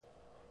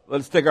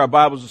Let's take our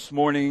Bibles this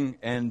morning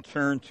and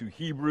turn to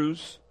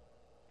Hebrews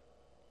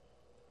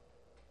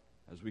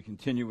as we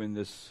continue in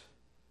this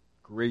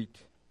great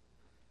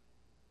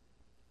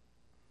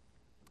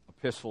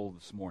epistle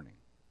this morning.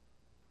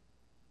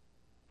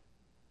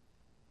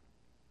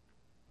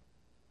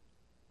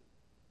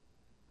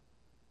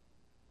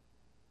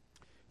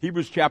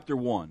 Hebrews chapter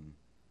 1.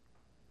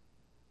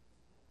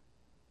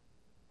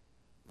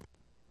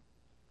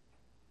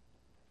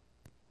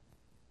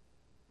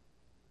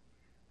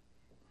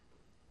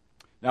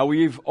 Now,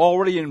 we've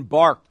already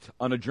embarked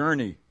on a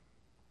journey.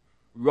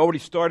 We've already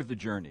started the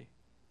journey.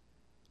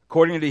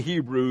 According to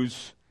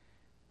Hebrews,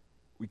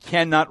 we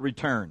cannot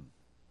return.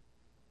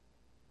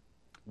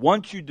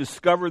 Once you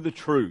discover the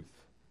truth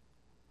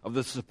of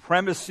the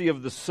supremacy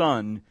of the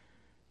Son,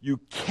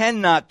 you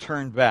cannot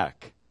turn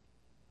back.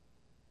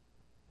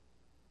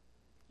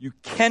 You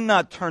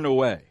cannot turn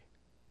away.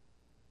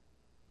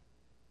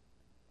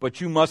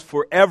 But you must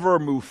forever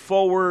move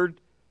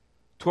forward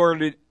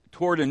toward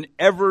an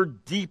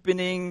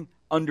ever-deepening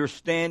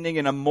understanding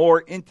and a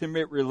more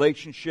intimate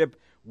relationship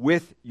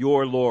with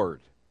your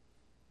Lord.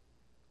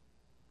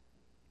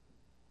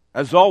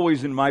 As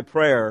always in my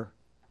prayer,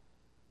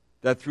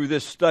 that through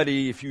this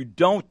study, if you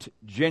don't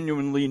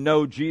genuinely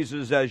know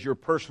Jesus as your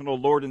personal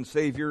Lord and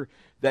Savior,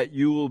 that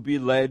you will be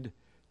led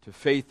to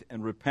faith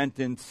and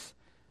repentance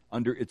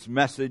under its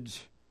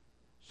message,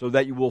 so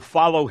that you will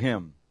follow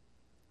Him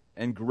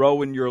and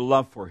grow in your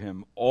love for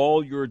Him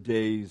all your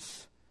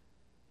days,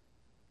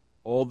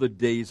 all the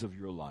days of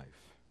your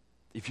life.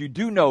 If you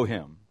do know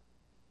Him,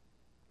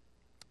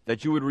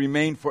 that you would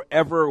remain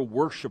forever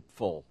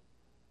worshipful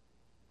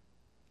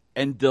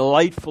and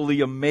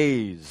delightfully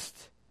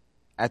amazed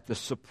at the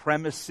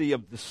supremacy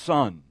of the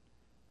Son.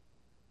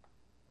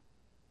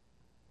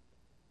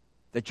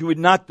 That you would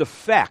not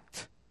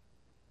defect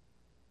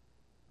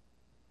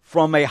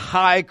from a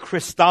high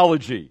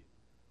Christology,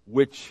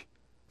 which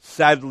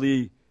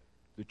sadly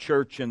the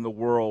church and the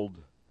world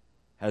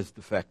has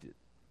defected.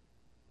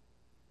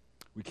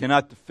 We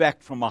cannot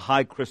defect from a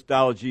high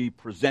Christology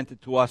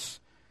presented to us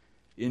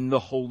in the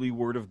holy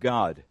Word of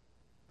God.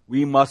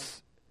 We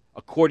must,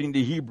 according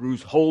to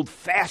Hebrews, hold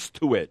fast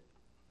to it.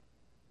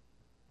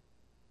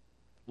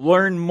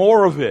 Learn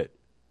more of it.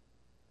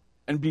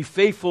 And be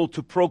faithful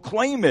to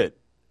proclaim it.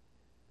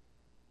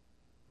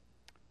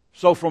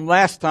 So from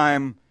last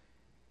time,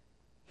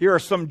 here are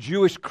some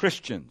Jewish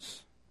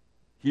Christians.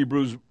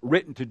 Hebrews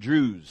written to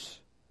Jews,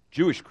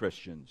 Jewish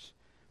Christians.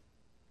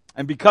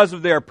 And because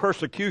of their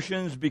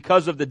persecutions,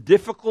 because of the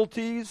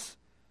difficulties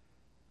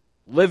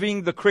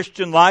living the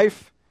Christian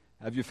life,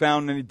 have you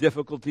found any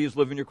difficulties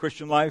living your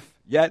Christian life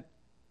yet?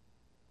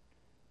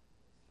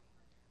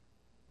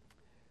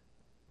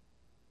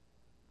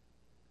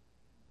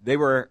 They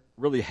were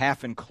really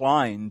half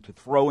inclined to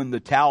throw in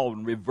the towel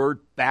and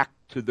revert back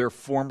to their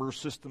former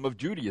system of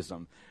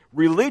Judaism.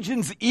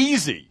 Religion's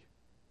easy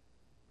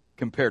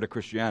compared to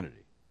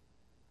Christianity.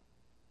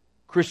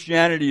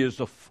 Christianity is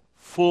a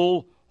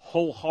full,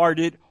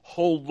 wholehearted,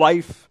 whole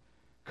life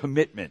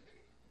commitment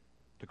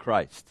to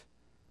Christ.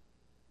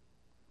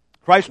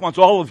 Christ wants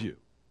all of you,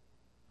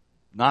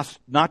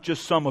 not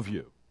just some of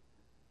you.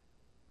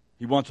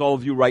 He wants all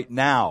of you right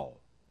now.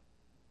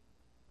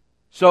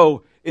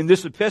 So, in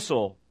this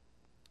epistle,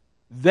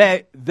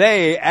 they,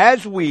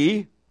 as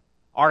we,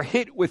 are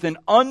hit with an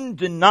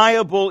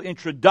undeniable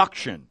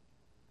introduction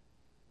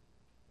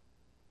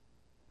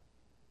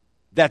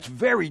that's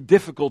very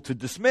difficult to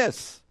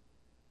dismiss.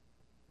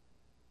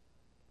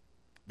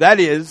 That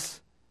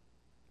is,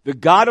 the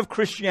God of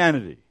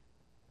Christianity,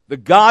 the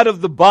God of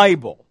the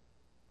Bible,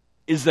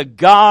 is a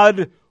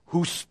God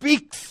who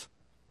speaks.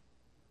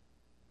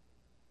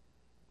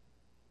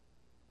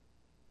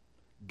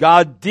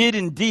 God did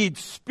indeed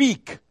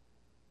speak.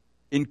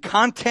 In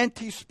content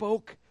He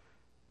spoke.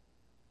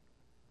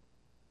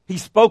 He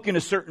spoke in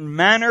a certain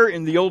manner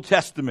in the Old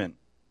Testament.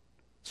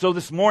 So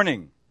this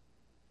morning,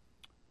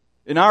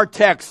 in our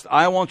text,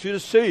 I want you to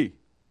see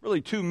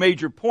really two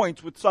major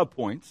points with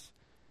subpoints.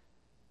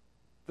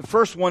 The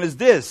first one is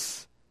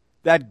this,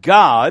 that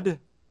God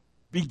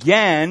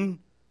began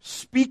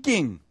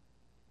speaking.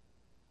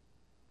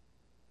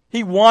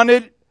 He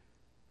wanted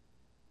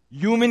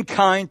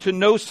humankind to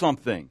know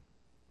something.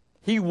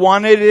 He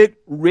wanted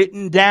it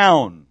written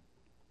down.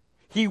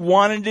 He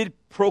wanted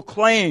it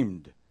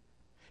proclaimed.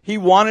 He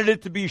wanted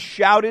it to be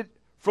shouted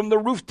from the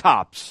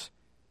rooftops.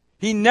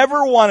 He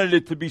never wanted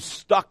it to be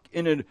stuck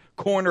in a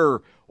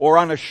corner or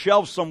on a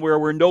shelf somewhere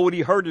where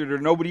nobody heard it or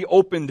nobody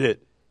opened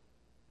it.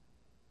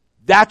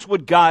 That's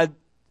what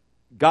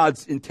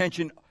God's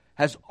intention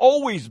has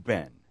always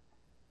been.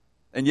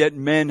 And yet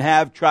men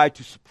have tried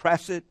to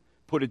suppress it,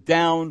 put it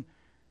down,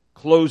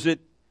 close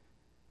it,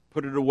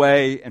 put it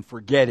away, and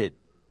forget it.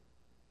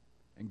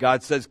 And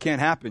God says can't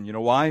happen. You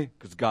know why?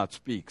 Because God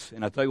speaks.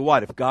 And I tell you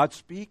what, if God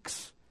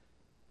speaks,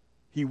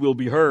 He will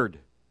be heard.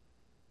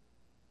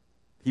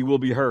 He will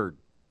be heard.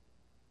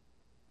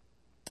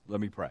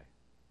 Let me pray.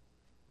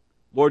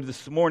 Lord,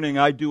 this morning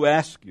I do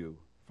ask you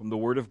from the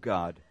Word of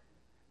God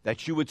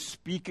that you would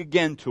speak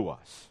again to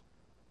us.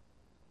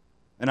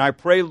 And I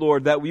pray,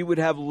 Lord, that we would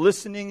have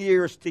listening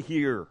ears to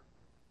hear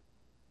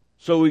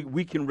so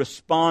we can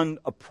respond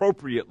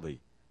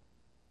appropriately.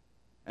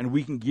 And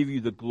we can give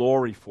you the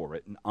glory for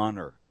it and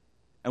honor.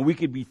 And we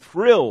can be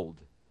thrilled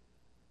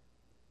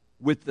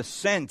with the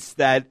sense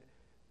that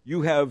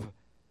you have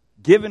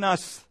given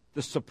us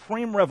the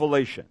supreme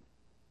revelation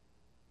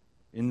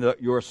in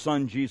your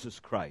Son, Jesus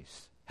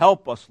Christ.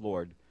 Help us,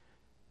 Lord,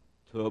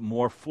 to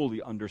more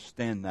fully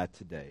understand that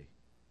today.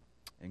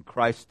 In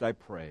Christ I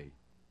pray.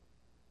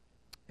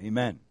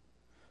 Amen.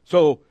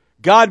 So,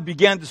 God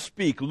began to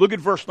speak. Look at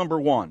verse number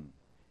 1.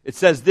 It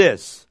says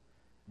this,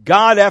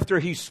 God, after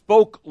he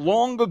spoke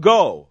long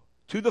ago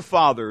to the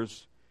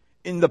fathers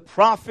in the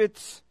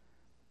prophets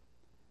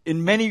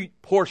in many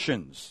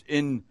portions.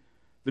 In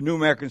the New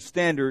American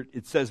Standard,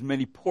 it says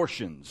many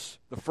portions.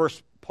 The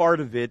first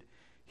part of it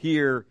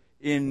here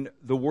in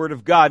the Word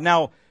of God.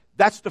 Now,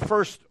 that's the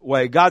first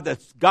way. God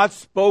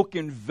spoke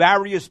in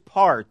various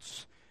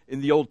parts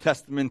in the Old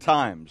Testament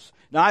times.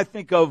 Now, I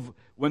think of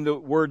when the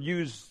word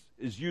is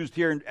used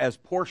here as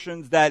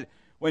portions, that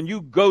when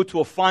you go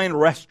to a fine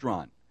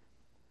restaurant,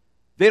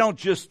 they don't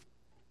just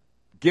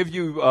give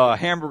you a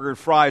hamburger and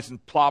fries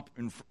and plop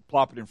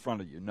it in front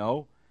of you.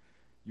 No.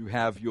 You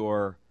have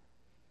your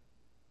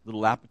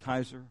little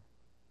appetizer.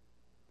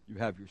 You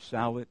have your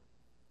salad.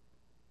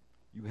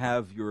 You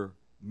have your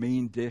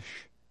main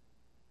dish.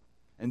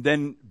 And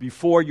then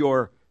before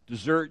your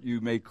dessert,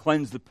 you may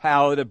cleanse the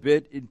palate a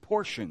bit in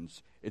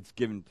portions. It's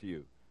given to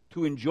you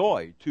to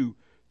enjoy, to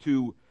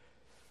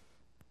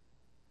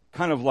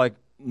kind of like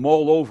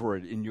mull over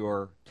it in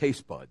your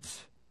taste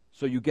buds,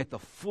 so you get the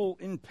full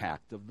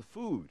impact of the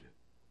food.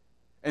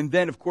 And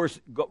then, of course,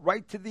 go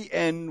right to the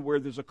end where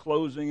there's a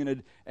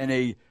closing and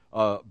a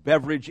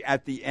beverage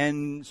at the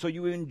end, so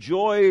you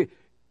enjoy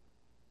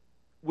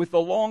with a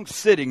long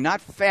sitting, not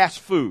fast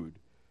food,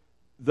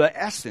 the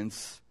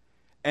essence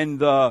and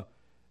the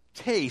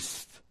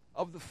taste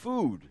of the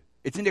food.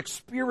 It's an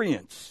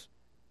experience.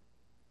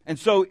 And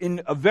so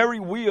in a very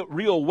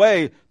real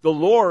way, the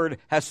Lord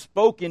has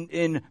spoken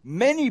in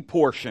many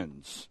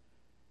portions,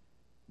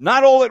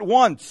 not all at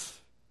once.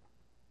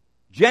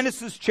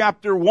 Genesis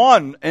chapter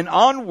 1 and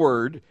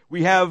onward,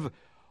 we have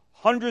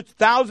hundreds,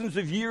 thousands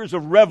of years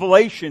of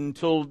revelation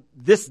till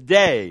this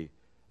day.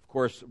 Of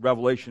course,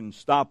 revelation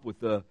stopped with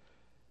the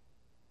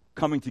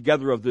coming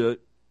together of the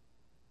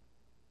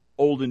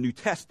Old and New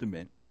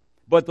Testament.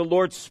 But the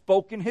Lord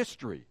spoke in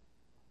history.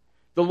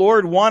 The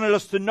Lord wanted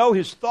us to know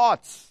His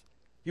thoughts.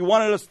 He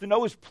wanted us to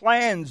know His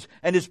plans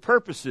and His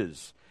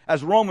purposes.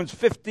 As Romans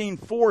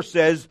 15:4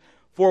 says,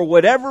 for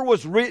whatever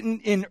was written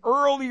in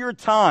earlier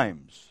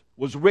times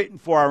was written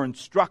for our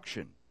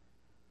instruction,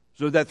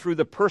 so that through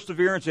the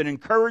perseverance and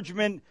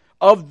encouragement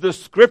of the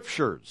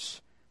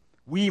Scriptures,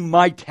 we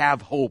might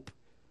have hope.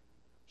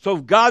 So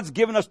if God's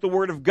given us the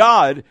Word of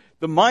God,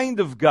 the mind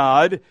of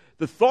God,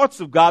 the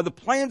thoughts of God, the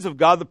plans of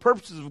God, the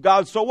purposes of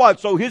God, so what?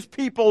 So His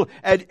people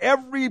at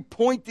every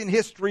point in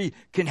history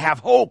can have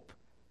hope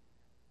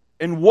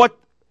in what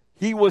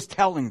He was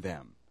telling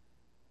them,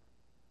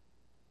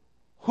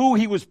 who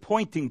He was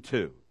pointing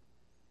to.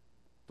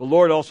 The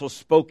Lord also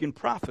spoke in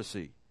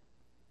prophecy.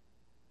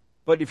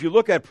 But if you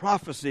look at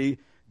prophecy,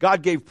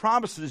 God gave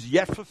promises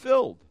yet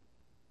fulfilled.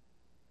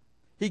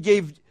 He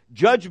gave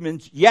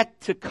judgments yet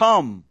to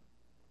come.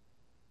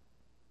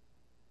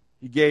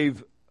 He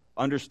gave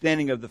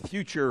understanding of the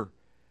future,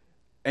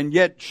 and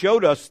yet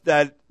showed us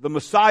that the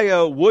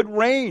Messiah would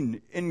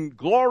reign in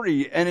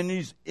glory and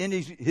in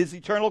his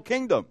eternal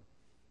kingdom.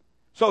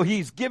 So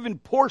He's given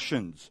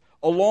portions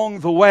along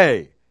the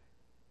way.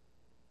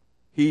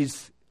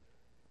 He's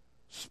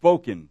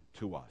spoken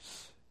to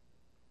us,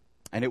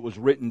 and it was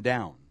written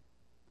down.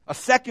 A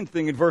second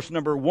thing in verse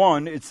number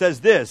 1, it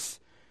says this.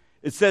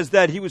 It says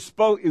that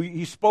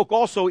He spoke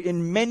also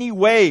in many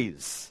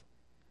ways.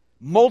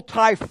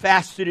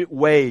 Multifaceted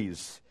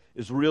ways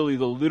is really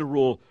the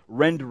literal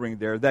rendering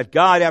there. That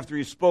God, after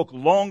He spoke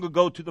long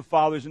ago to the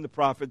fathers and the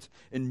prophets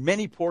in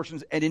many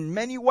portions and in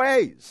many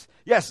ways.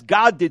 Yes,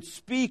 God did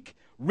speak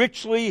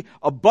richly,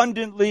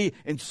 abundantly,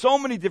 in so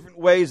many different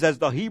ways as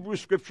the Hebrew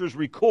Scriptures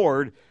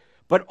record,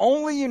 but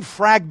only in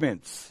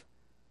fragments,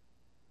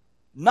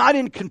 not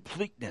in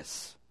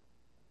completeness.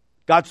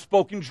 God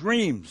spoke in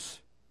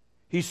dreams.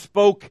 He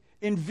spoke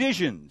in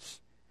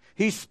visions.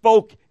 He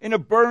spoke in a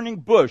burning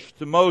bush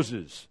to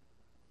Moses.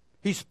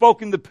 He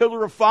spoke in the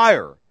pillar of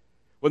fire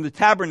when the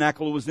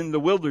tabernacle was in the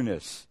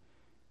wilderness.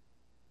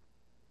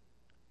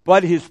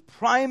 But His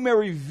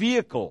primary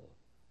vehicle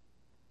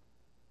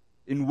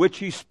in which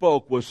He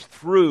spoke was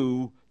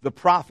through the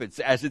prophets,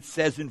 as it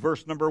says in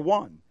verse number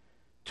 1,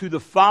 to the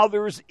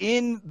fathers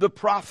in the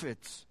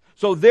prophets.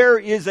 So there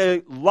is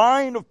a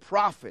line of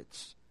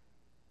prophets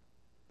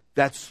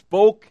that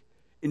spoke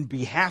in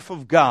behalf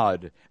of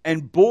God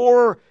and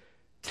bore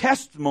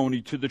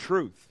testimony to the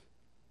truth.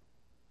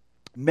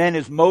 Men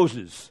as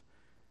Moses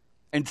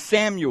and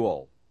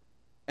Samuel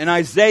and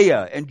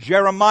Isaiah and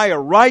Jeremiah,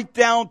 right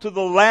down to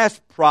the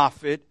last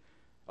prophet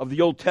of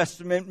the Old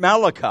Testament,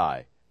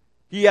 Malachi.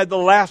 He had the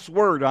last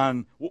word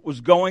on what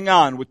was going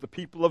on with the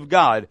people of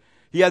God.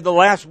 He had the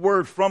last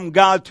word from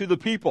God to the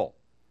people.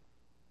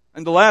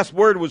 And the last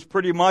word was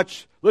pretty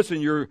much, listen,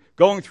 you're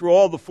going through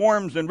all the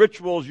forms and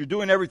rituals, you're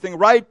doing everything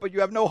right, but you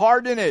have no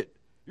heart in it.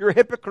 You're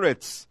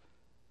hypocrites.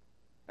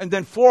 And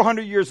then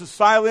 400 years of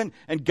silence,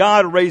 and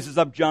God raises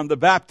up John the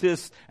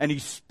Baptist, and he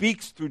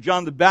speaks through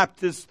John the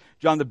Baptist.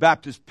 John the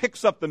Baptist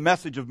picks up the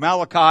message of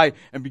Malachi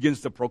and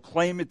begins to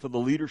proclaim it to the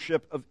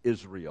leadership of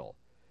Israel.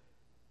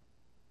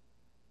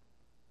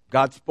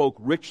 God spoke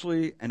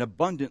richly and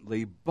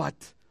abundantly,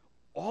 but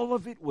all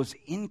of it was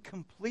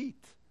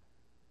incomplete.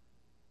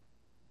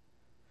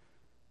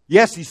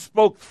 Yes, he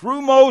spoke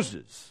through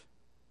Moses,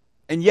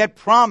 and yet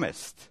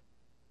promised.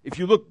 If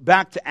you look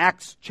back to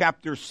Acts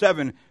chapter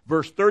 7,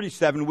 verse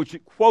 37, which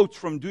it quotes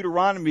from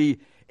Deuteronomy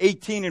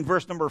 18 and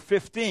verse number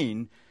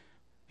 15,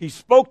 he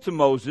spoke to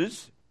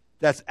Moses,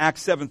 that's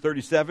Acts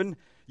 7:37,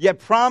 yet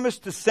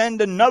promised to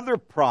send another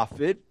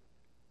prophet,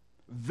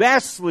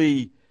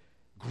 vastly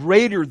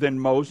greater than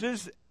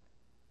Moses,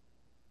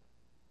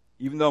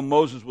 even though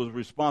Moses was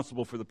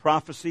responsible for the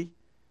prophecy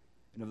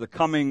and of the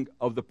coming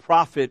of the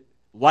prophet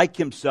like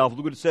himself.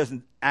 Look what it says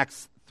in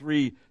Acts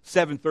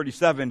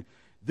 7:37.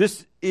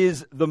 This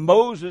is the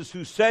Moses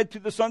who said to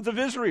the sons of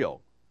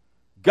Israel,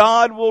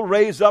 God will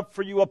raise up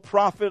for you a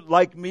prophet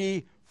like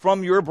me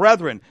from your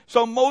brethren.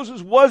 So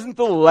Moses wasn't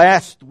the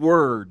last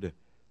word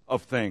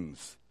of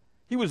things.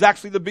 He was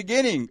actually the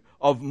beginning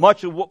of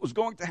much of what was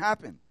going to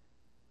happen.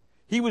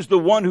 He was the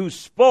one who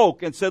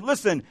spoke and said,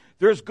 listen,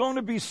 there's going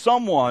to be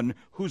someone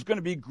who's going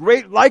to be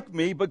great like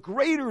me, but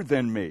greater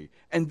than me.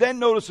 And then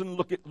notice and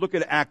look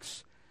at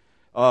Acts,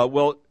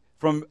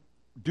 from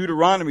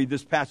Deuteronomy,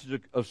 this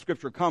passage of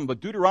Scripture come, but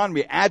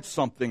Deuteronomy adds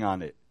something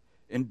on it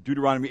in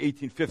Deuteronomy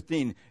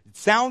 18:15. It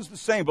sounds the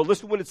same, but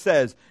listen to what it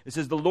says. It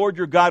says, the Lord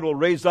your God will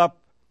raise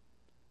up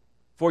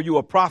for you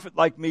a prophet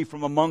like me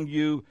from among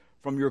you,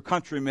 from your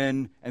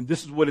countrymen. And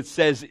this is what it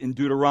says in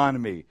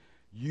Deuteronomy.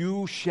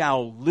 You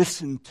shall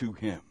listen to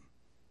him.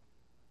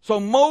 So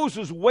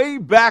Moses, way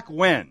back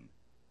when,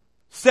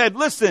 said,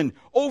 listen,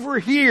 over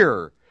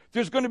here,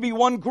 there's going to be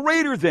one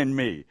greater than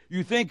me.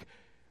 You think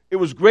it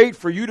was great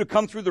for you to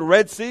come through the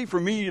Red Sea, for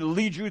me to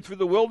lead you through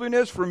the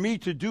wilderness, for me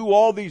to do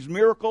all these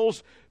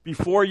miracles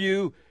before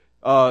you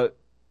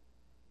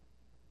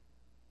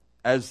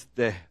as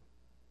the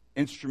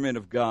instrument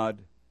of God.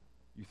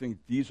 You think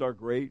these are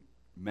great?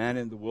 Man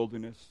in the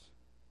wilderness,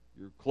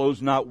 your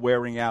clothes not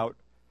wearing out,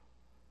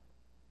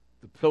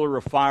 the pillar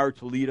of fire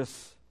to lead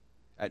us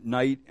at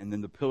night, and then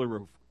the pillar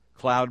of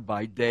cloud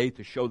by day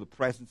to show the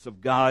presence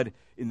of God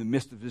in the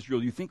midst of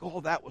Israel. You think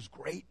all that was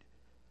great?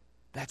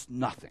 That's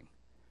nothing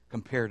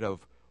compared to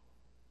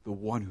the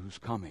one who's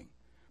coming.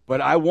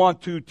 But I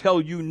want to tell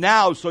you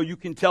now so you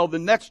can tell the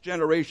next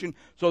generation,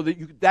 so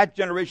that that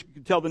generation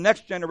can tell the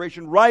next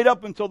generation right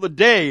up until the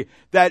day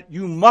that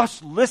you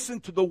must listen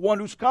to the one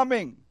who's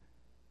coming.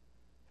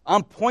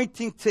 I'm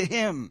pointing to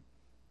him.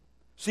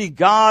 See,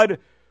 God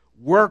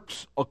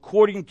works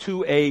according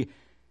to a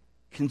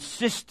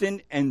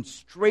consistent and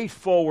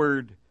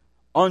straightforward,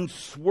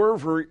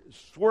 unswerving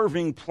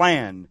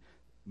plan.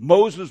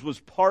 Moses was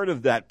part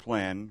of that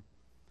plan.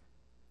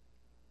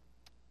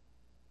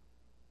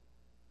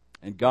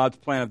 And God's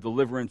plan of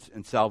deliverance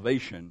and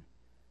salvation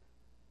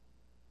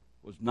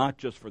was not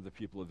just for the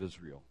people of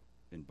Israel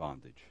in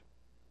bondage.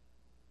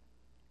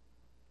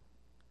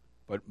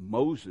 But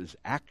Moses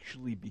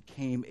actually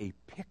became a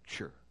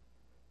picture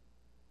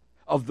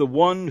of the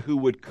one who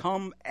would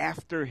come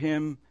after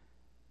him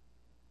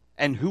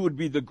and who would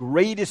be the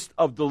greatest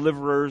of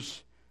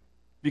deliverers,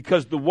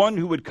 because the one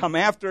who would come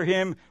after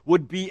him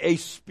would be a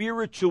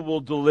spiritual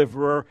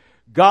deliverer.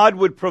 God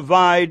would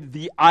provide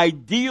the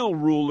ideal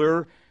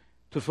ruler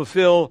to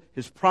fulfill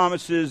his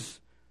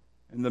promises,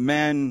 and the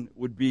man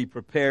would be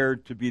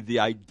prepared to be the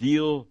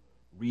ideal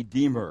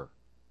redeemer.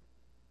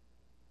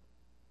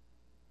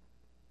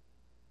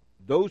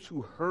 Those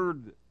who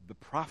heard the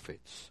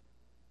prophets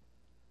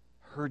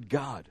heard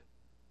God.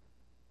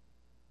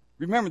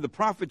 Remember, the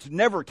prophets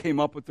never came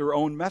up with their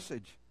own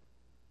message.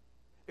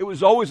 It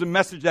was always a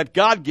message that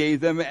God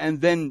gave them,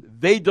 and then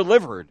they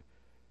delivered.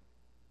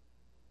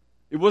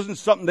 It wasn't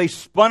something they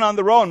spun on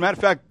their own. Matter of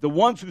fact, the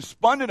ones who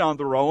spun it on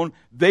their own,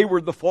 they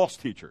were the false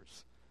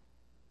teachers.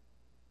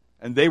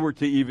 And they were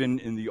to, even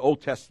in the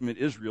Old Testament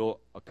Israel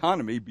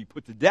economy, be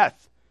put to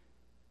death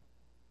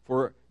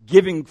for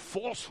giving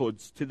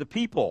falsehoods to the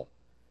people.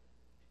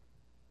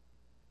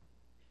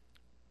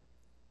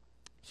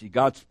 See,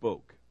 God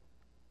spoke.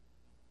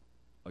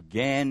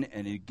 Again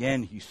and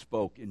again he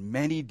spoke in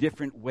many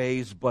different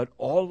ways, but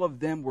all of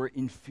them were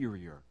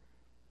inferior.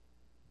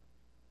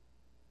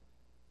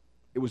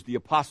 It was the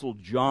Apostle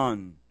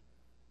John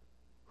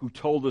who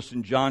told us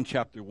in John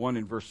chapter 1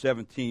 and verse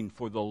 17,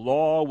 for the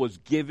law was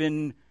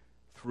given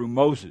through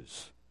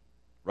Moses,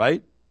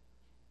 right?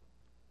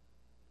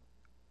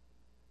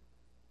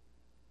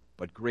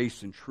 But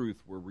grace and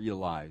truth were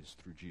realized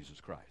through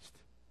Jesus Christ.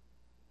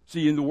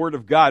 See, in the Word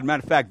of God,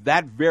 matter of fact,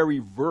 that very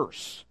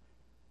verse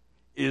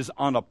is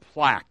on a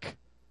plaque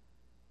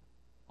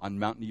on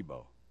Mount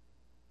Nebo.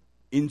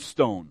 In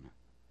stone,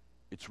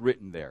 it's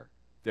written there.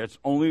 That's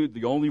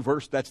the only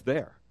verse that's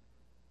there.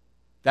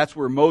 That's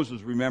where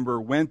Moses, remember,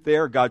 went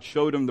there. God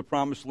showed him the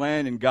promised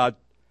land, and God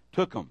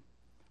took him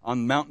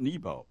on Mount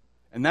Nebo.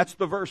 And that's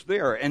the verse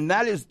there. And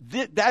that is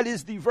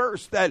the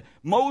verse that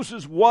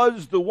Moses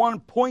was the one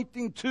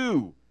pointing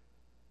to,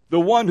 the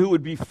one who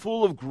would be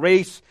full of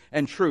grace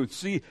and truth.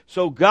 See,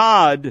 so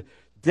God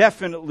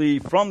definitely,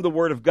 from the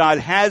Word of God,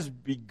 has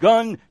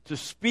begun to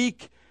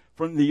speak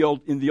in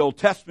the Old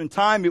Testament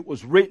time. It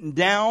was written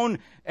down.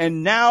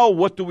 And now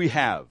what do we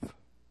have?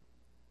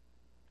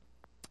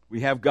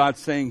 We have God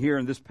saying here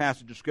in this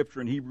passage of Scripture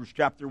in Hebrews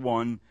chapter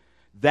 1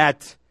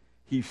 that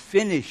He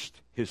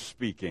finished His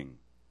speaking.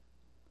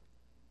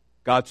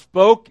 God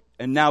spoke,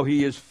 and now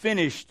He is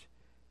finished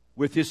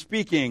with His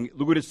speaking.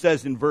 Look what it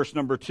says in verse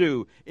number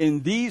 2.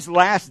 In these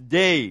last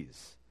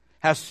days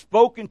has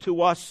spoken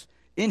to us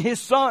in His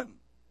Son.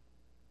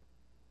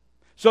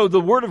 So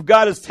the Word of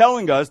God is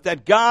telling us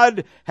that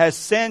God has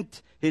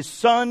sent His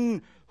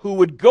Son who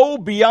would go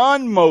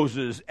beyond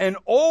Moses and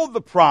all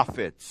the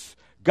prophets.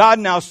 God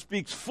now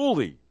speaks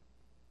fully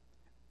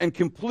and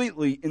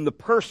completely in the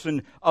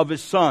person of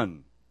His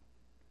Son.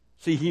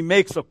 See, He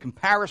makes a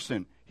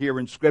comparison here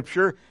in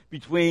Scripture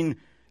between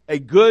a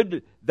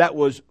good that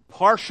was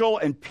partial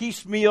and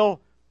piecemeal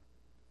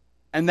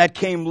and that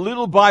came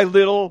little by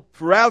little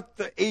throughout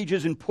the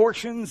ages and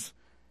portions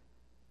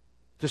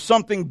to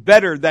something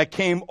better that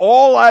came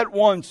all at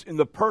once in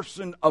the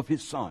person of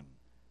His Son.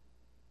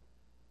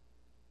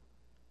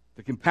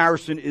 The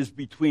comparison is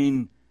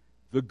between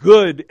the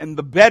good and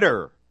the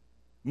better.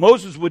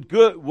 Moses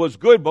was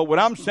good, but what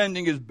I'm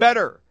sending is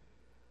better.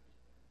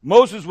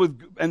 Moses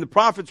and the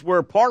prophets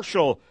were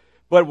partial,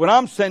 but what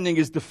I'm sending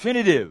is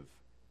definitive.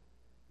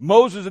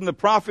 Moses and the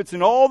prophets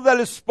and all that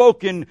is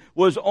spoken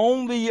was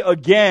only,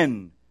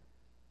 again,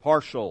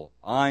 partial.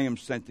 I am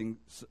sending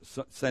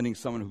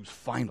someone who's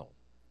final.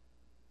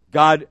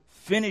 God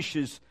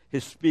finishes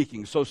His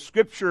speaking. So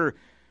Scripture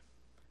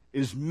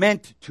is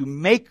meant to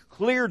make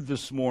clear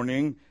this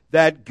morning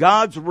that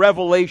God's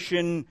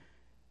revelation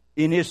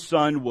in His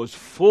Son was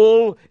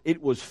full,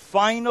 it was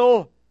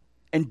final,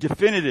 and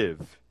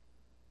definitive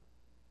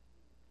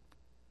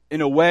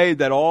in a way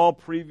that all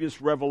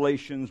previous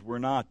revelations were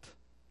not.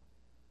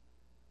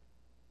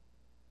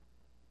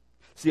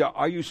 See,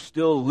 are you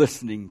still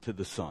listening to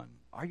the Son?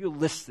 Are you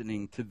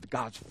listening to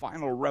God's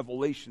final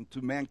revelation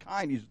to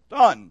mankind? He's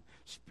done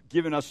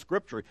giving us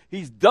Scripture.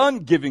 He's done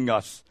giving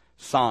us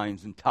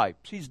signs and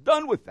types. He's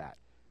done with that.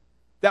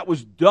 That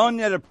was done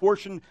at a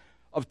portion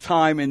of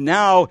time, and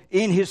now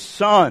in His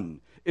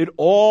Son, it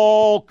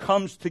all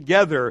comes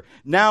together.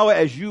 Now,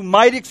 as you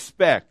might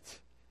expect,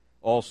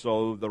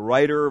 also the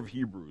writer of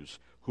Hebrews,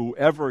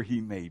 whoever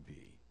he may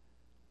be,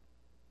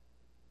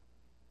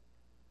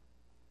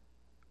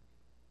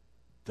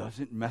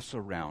 doesn't mess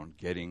around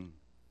getting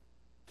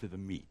to the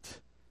meat,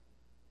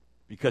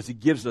 because he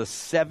gives us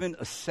 7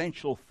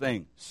 essential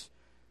things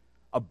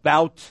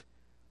about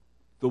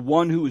the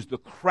one who is the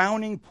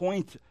crowning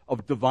point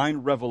of divine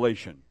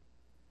revelation,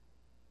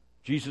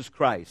 Jesus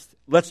Christ.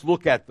 Let's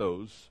look at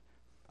those.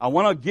 I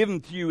want to give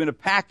them to you in a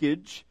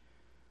package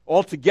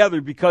all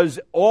together, because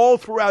all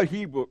throughout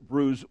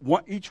Hebrews,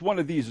 each one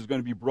of these is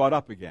going to be brought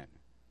up again.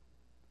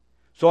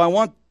 So I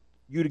want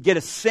you to get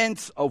a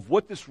sense of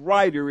what this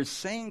writer is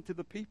saying to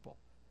the people.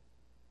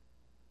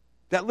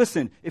 That,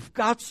 listen, if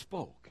God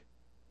spoke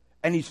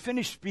and He's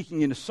finished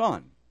speaking in His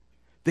Son,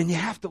 then you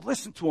have to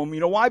listen to Him.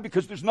 You know why?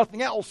 Because there's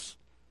nothing else.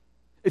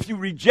 If you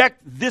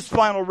reject this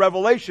final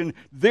revelation,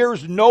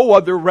 there's no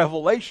other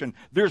revelation.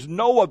 There's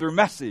no other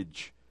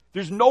message.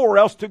 There's nowhere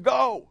else to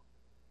go.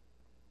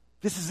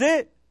 This is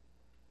it.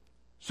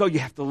 So you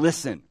have to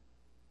listen.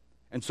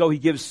 And so he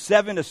gives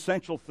 7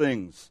 essential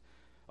things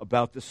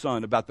about the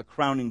Son, about the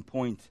crowning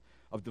point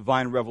of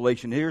divine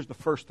revelation. Here's the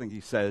first thing he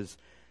says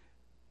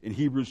in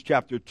Hebrews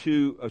chapter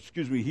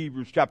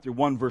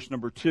 1, verse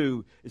number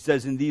 2. It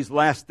says, in these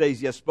last days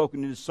He has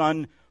spoken to His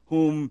Son,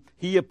 whom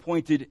He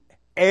appointed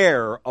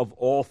heir of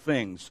all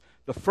things.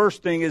 The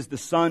first thing is the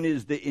Son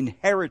is the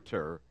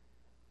inheritor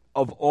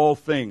of all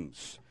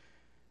things.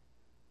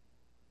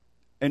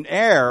 An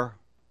heir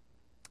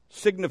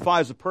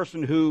signifies a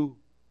person who,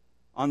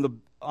 on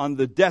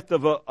the death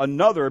of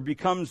another,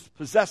 becomes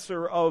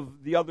possessor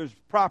of the other's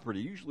property.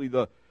 Usually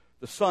the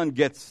son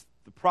gets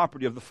the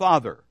property of the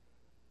father.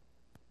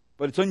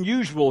 But it's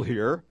unusual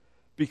here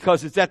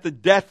because it's at the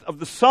death of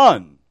the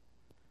son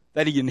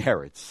that he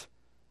inherits,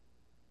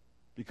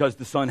 because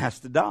the son has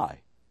to die.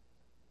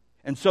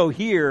 And so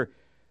here,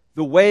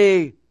 the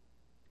way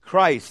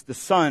Christ, the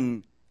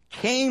Son,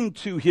 came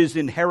to His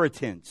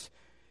inheritance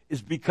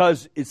is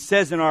because it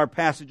says in our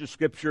passage of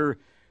Scripture,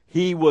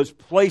 He was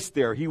placed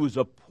there. He was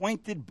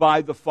appointed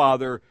by the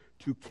Father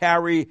to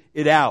carry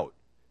it out.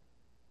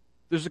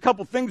 There's a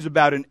couple things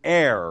about an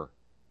heir.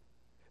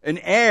 An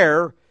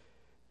heir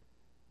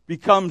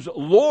becomes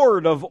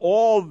Lord of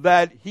all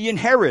that he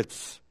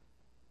inherits.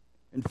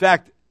 In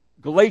fact,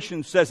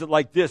 Galatians says it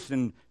like this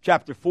in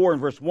chapter 4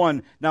 and verse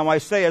 1. Now I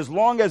say, as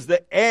long as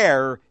the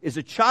heir is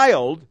a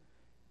child,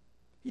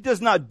 he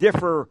does not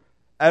differ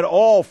at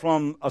all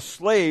from a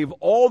slave,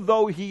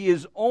 although he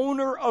is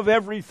owner of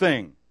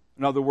everything.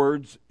 In other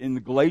words, in the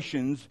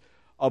Galatians,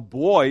 a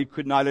boy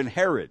could not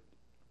inherit.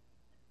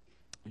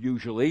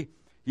 Usually,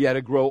 he had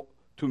to grow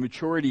to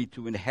maturity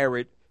to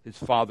inherit his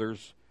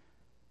father's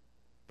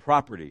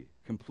property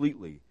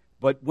completely.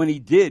 But when he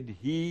did,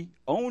 he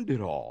owned it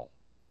all.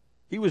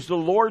 He was the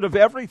Lord of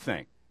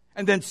everything.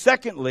 And then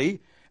secondly,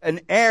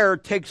 an heir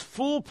takes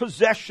full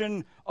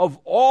possession of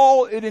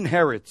all it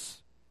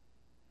inherits.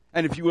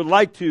 And if you would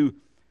like to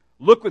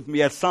look with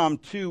me at Psalm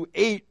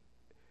 2:8,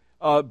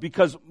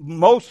 because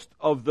most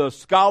of the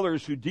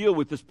scholars who deal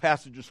with this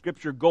passage of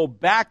Scripture go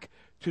back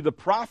to the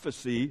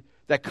prophecy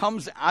that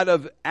comes out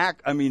of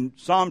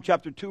Psalm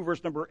chapter 2,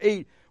 verse number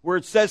 8, where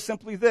it says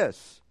simply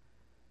this: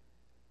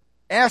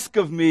 "Ask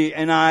of me,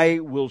 and I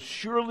will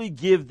surely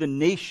give the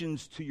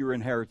nations to your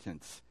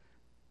inheritance,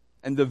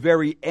 and the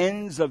very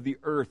ends of the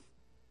earth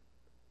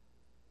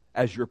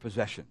as your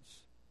possessions."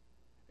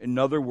 In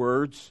other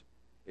words,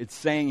 it's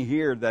saying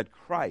here that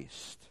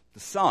Christ, the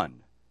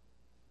Son,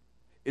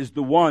 is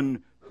the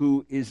one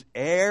who is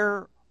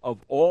heir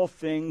of all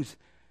things,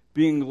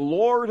 being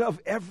Lord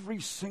of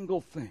every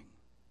single thing.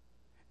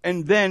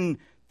 And then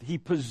he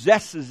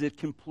possesses it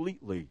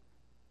completely.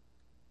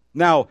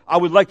 Now, I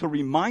would like to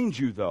remind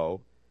you,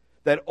 though,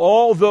 that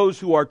all those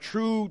who are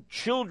true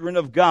children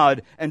of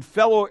God and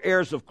fellow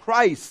heirs of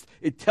Christ,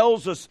 it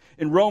tells us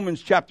in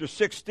Romans chapter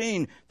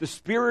 16, the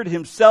Spirit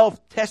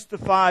himself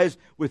testifies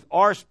with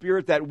our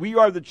spirit that we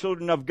are the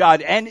children of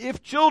God. And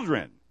if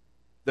children,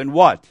 then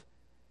what?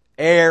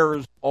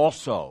 Heirs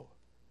also.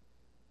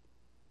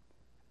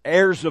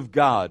 Heirs of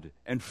God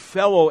and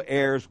fellow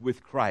heirs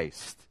with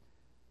Christ.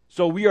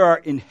 So we are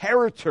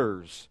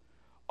inheritors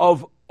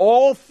of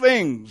all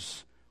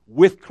things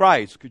with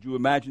Christ. Could you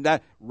imagine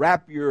that?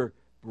 Wrap your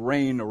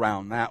brain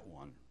around that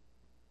one.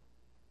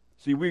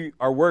 See, we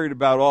are worried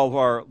about all of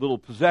our little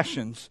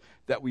possessions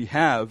that we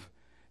have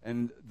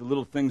and the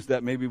little things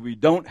that maybe we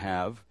don't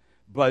have.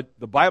 But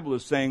the Bible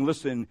is saying,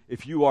 listen,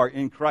 if you are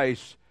in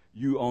Christ,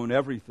 you own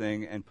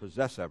everything and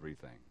possess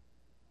everything.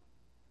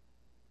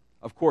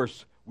 Of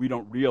course, we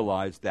don't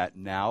realize that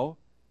now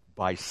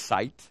by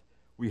sight.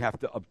 We have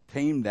to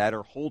obtain that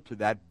or hold to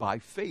that by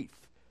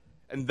faith.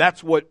 And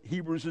that's what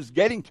Hebrews is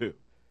getting to.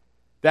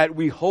 That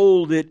we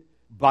hold it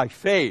by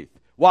faith.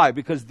 Why?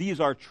 Because these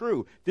are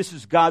true. This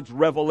is God's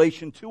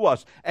revelation to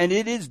us. And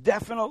it is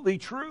definitely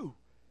true.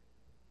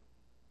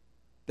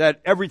 That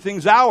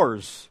everything's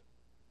ours.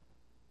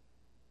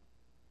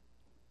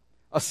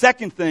 A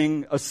second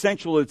thing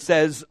essential it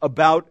says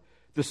about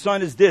the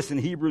Son is this. In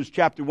Hebrews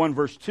chapter 1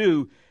 verse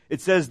 2,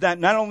 it says that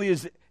not only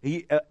is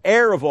he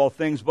heir of all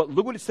things, but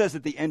look what it says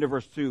at the end of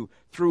verse 2.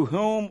 Through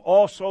whom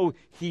also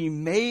he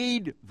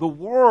made the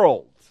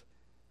world.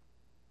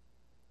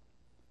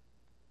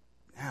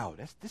 Now,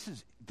 this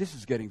is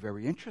getting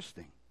very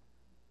interesting.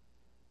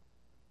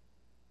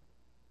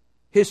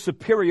 His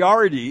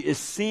superiority is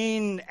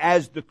seen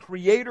as the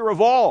creator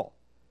of all.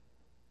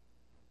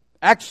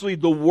 Actually,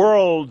 the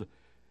world,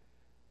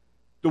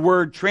 the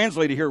word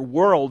translated here,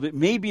 world, it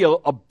may be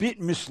a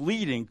bit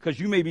misleading because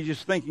you may be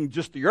just thinking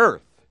just the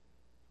earth.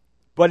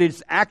 But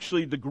it's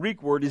actually, the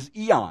Greek word is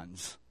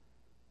eons.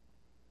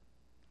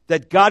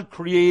 That God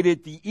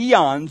created the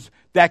eons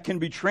that can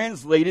be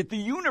translated the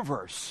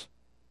universe.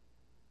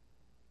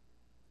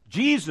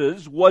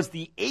 Jesus was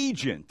the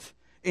agent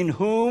in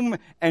whom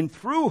and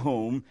through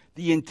whom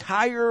the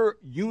entire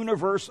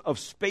universe of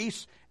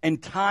space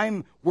and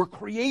time were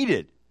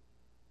created.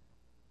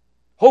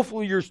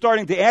 Hopefully you're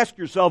starting to ask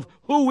yourself,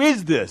 who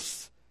is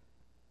this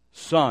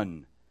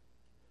Son?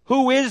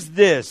 Who is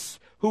this?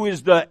 Who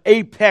is the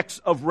apex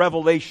of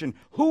revelation?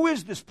 Who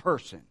is this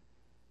person?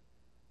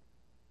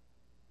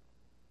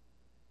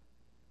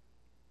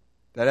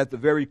 That at the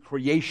very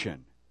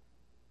creation,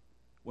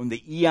 when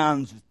the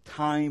eons of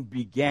time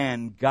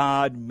began,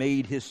 God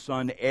made his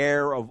Son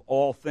heir of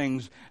all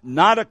things,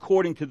 not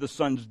according to the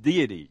Son's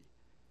deity,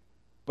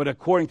 but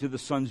according to the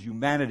Son's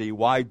humanity.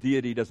 Why?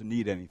 Deity doesn't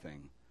need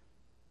anything.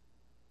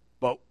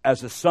 But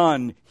as a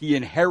son, he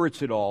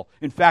inherits it all.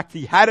 In fact,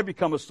 he had to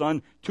become a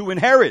son to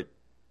inherit.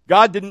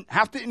 God didn't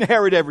have to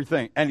inherit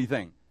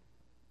anything.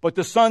 But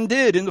the Son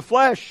did in the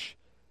flesh.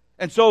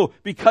 And so,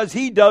 because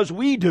he does,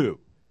 we do.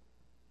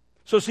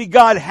 So see,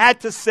 God had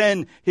to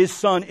send his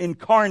Son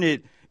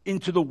incarnate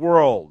into the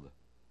world.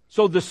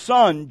 So the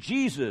Son,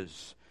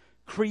 Jesus,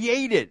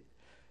 created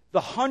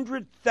the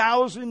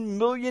 100,000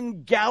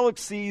 million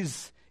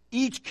galaxies,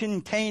 each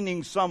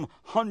containing some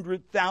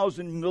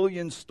 100,000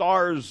 million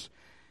stars.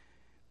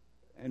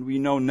 And we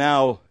know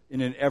now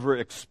in an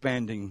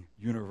ever-expanding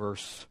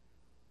universe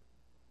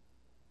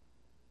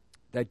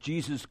that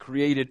Jesus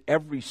created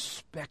every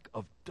speck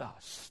of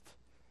dust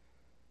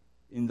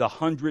in the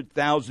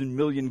 100,000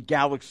 million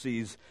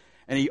galaxies.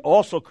 And he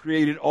also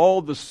created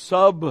all the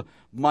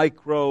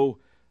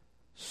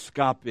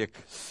sub-microscopic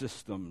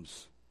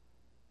systems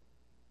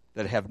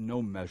that have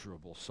no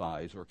measurable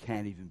size or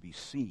can't even be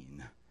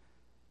seen.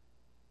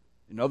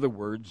 In other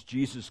words,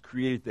 Jesus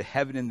created the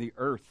heaven and the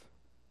earth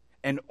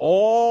and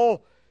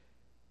all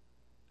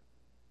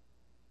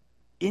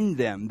in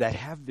them that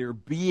have their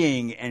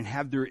being and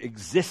have their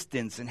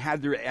existence and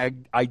have their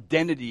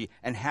identity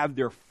and have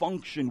their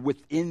function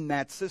within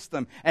that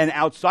system. And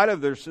outside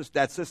of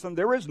that system,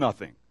 there is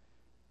nothing.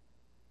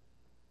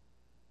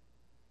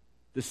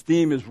 This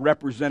theme is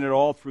represented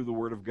all through the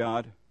Word of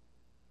God.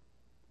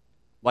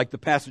 Like the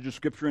passage of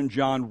Scripture in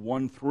John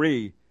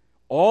 1:3,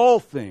 all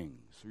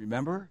things,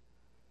 remember,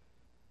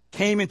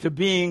 came into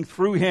being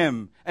through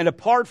Him. And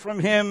apart from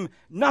Him,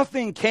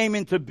 nothing came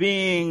into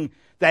being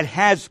that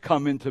has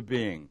come into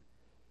being.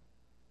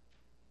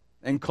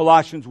 And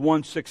Colossians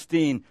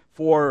 1:16,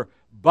 for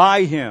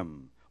by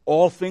Him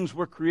all things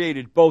were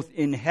created, both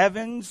in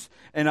heavens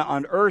and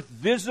on earth,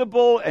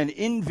 visible and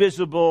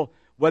invisible,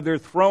 whether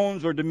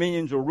thrones or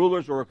dominions or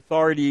rulers or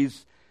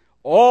authorities,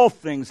 all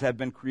things have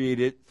been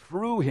created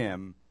through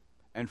Him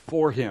and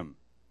for Him.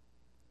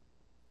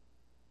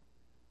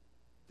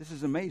 This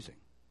is amazing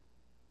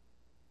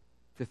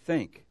to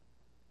think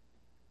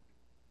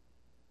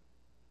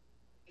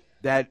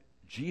that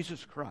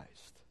Jesus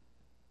Christ,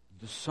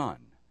 the Son,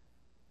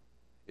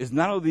 is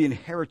not only the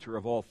inheritor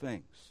of all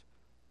things,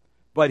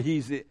 but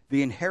He's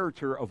the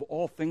inheritor of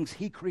all things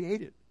He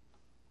created.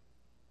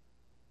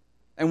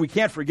 And we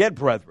can't forget,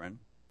 brethren,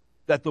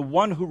 that the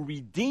one who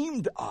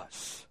redeemed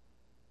us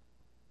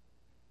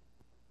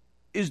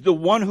is the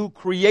one who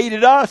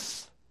created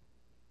us.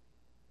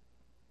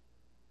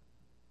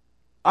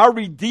 Our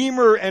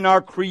Redeemer and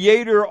our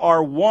Creator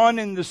are one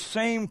and the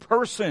same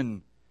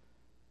person.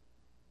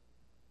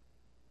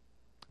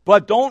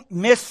 But don't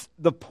miss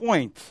the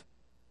point,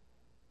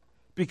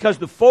 because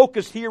the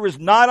focus here is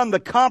not on the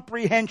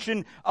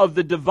comprehension of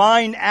the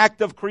divine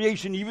act of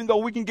creation, even though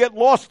we can get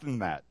lost in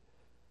that.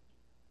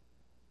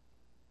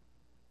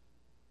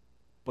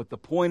 But the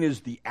point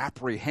is the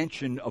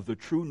apprehension of the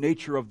true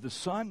nature of the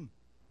Son,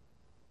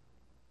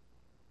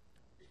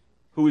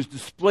 who is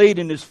displayed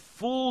in His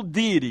full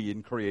deity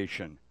in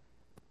creation.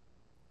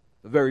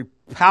 The very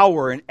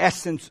power and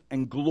essence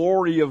and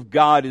glory of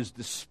God is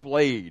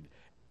displayed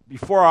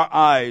before our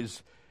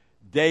eyes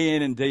day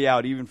in and day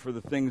out, even for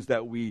the things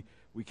that we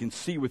can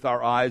see with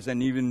our eyes,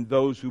 and even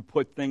those who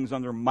put things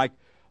under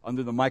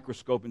the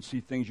microscope and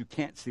see things you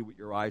can't see with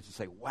your eyes and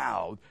say,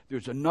 wow,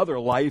 there's another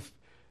life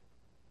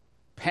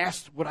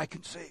past what I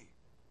can see.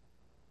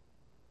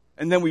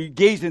 And then we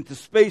gaze into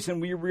space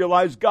and we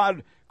realize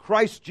God,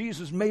 Christ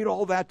Jesus, made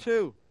all that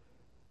too.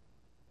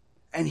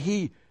 And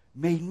He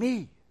made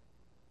me.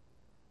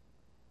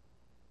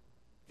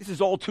 This is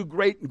all too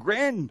great and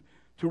grand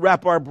to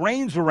wrap our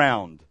brains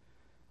around.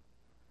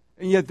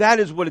 And yet that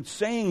is what it's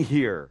saying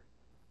here.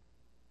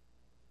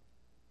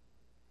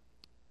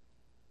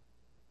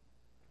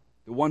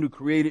 The one who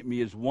created me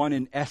is one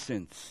in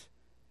essence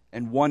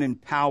and one in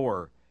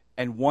power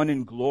and one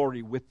in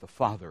glory with the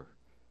Father.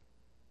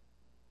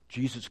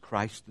 Jesus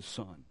Christ the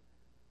Son.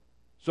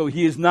 So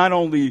He is not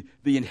only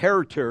the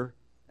inheritor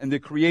and the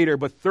creator,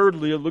 but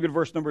thirdly, look at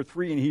verse number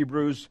 3 in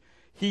Hebrews,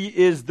 He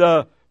is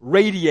the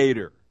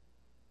radiator.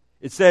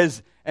 It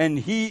says, and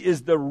He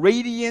is the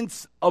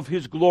radiance of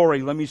His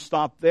glory. Let me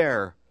stop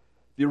there.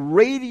 The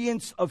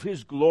radiance of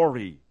His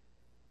glory.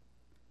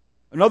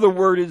 Another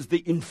word is the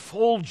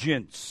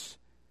effulgence.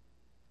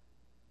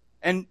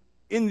 And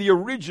in the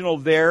original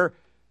there,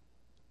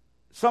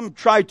 some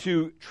try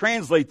to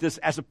translate this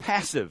as a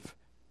passive,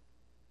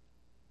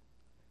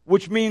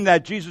 which means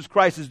that Jesus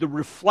Christ is the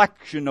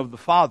reflection of the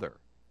Father.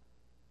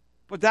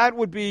 But that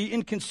would be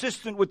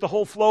inconsistent with the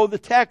whole flow of the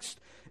text.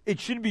 It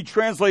should be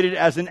translated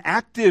as an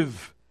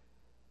active.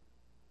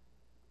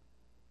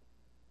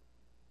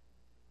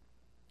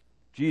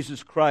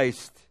 Jesus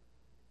Christ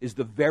is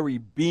the very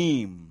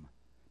beam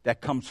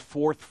that comes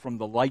forth from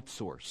the light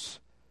source.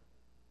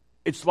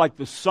 It's like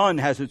the sun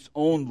has its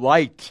own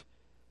light.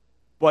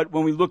 But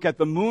when we look at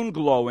the moon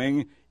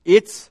glowing,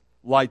 its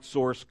light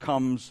source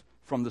comes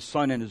from the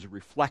sun and is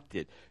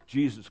reflected.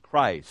 Jesus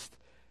Christ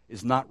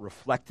is not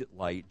reflected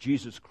light.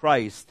 Jesus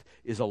Christ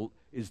is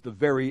the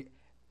very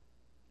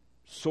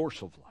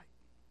source of light.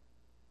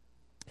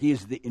 He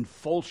is the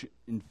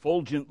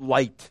effulgent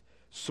light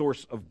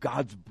source of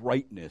God's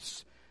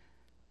brightness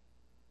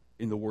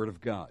in the Word of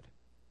God.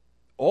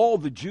 All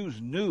the Jews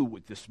knew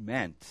what this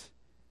meant.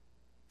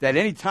 That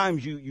any time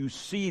you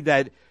see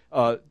that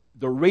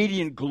the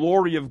radiant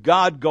glory of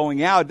God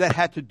going out, that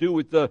had to do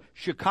with the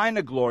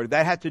Shekinah glory.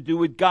 That had to do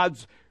with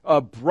God's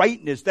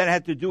brightness. That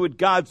had to do with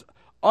God's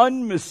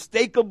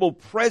unmistakable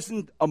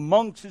presence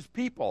amongst His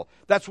people.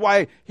 That's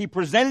why He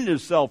presented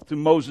Himself to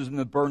Moses in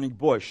the burning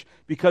bush,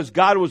 because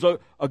God was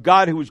a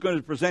God who was going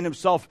to present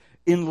Himself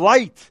in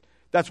light.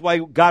 That's why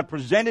God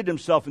presented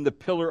Himself in the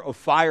pillar of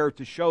fire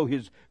to show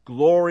His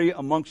glory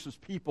amongst His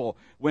people.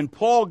 When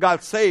Paul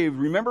got saved,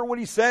 remember what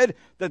he said?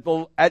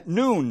 That at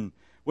noon,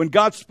 when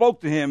God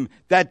spoke to him,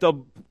 that the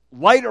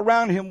light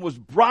around him was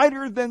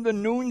brighter than the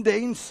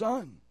noonday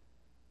sun.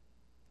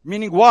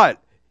 Meaning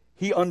what?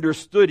 He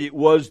understood it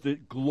was the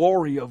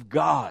glory of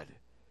God.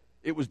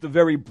 It was the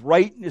very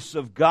brightness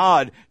of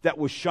God that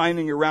was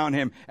shining around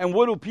him. And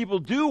what do people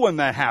do when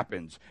that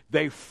happens?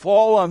 They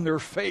fall on their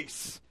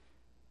face.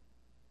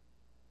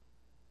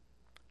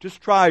 Just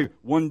try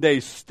one day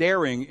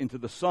staring into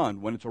the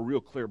sun when it's a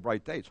real clear,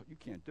 bright day. So you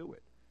can't do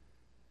it.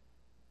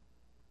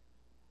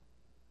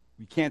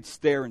 We can't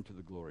stare into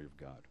the glory of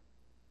God.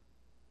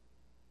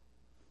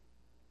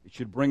 It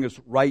should bring us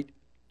right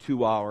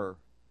to our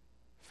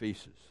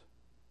faces.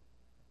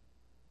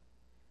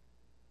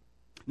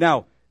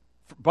 Now,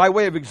 by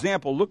way of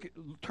example,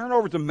 turn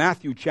over to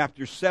Matthew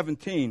chapter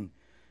 17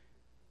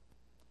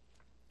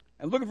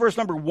 and look at verse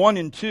number 1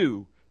 and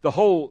 2, the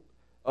whole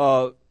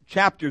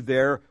chapter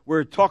there,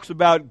 where it talks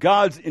about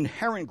God's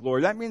inherent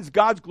glory. That means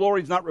God's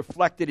glory is not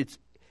reflected,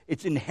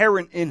 it's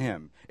inherent in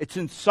Him. It's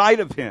inside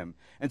of Him.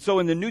 And so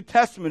in the New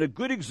Testament, a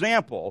good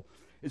example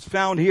is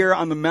found here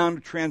on the Mount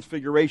of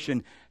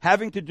Transfiguration,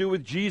 having to do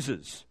with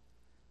Jesus.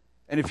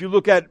 And if you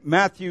look at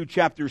Matthew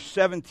chapter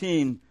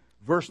 17,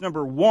 verse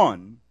number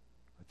 1,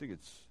 I think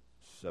it's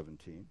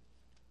 17.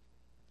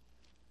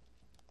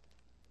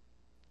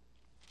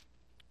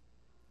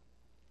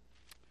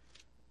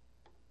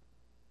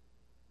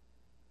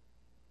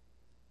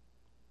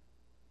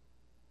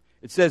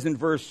 It says in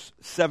verse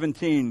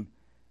 17,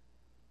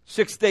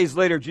 6 days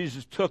later,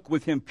 Jesus took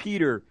with him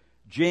Peter,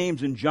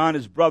 James, and John,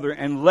 his brother,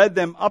 and led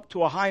them up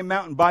to a high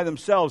mountain by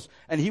themselves,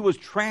 and he was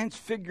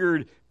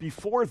transfigured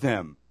before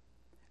them.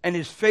 And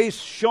his face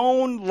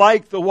shone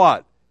like the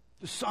what?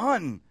 The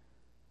sun.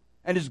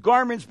 And his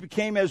garments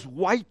became as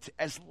white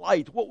as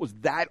light. What was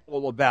that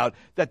all about?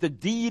 That the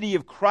deity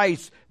of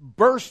Christ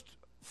burst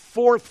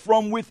forth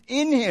from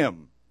within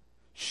him,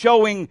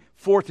 showing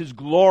forth his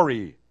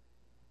glory.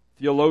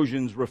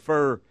 Theologians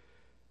refer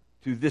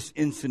to this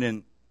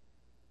incident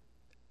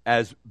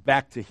as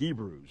back to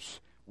Hebrews,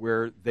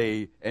 where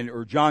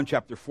or John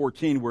chapter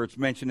 14, where it's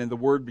mentioned, and the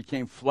Word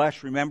became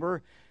flesh,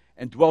 remember,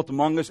 and dwelt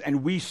among us,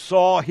 and we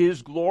saw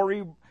his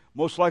glory,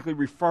 most likely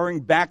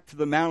referring back to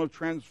the Mount of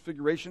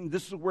Transfiguration.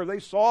 This is where they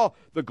saw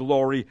the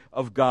glory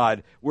of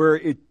God, where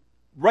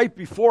right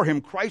before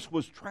him, Christ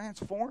was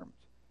transformed.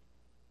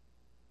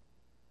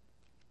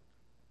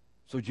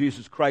 So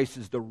Jesus Christ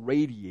is the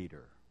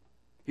radiator.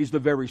 He's the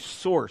very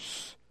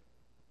source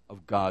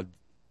of God's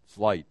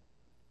light.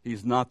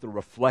 He's not the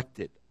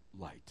reflected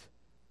light.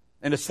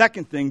 And a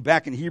second thing,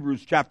 back in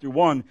Hebrews chapter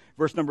 1,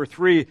 verse number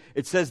 3,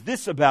 it says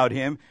this about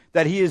him,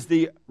 that he is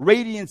the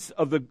radiance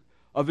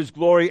of his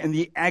glory and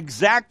the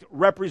exact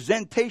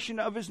representation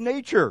of his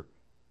nature.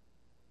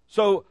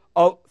 So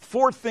a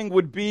fourth thing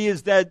would be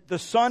is that the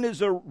Son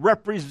is a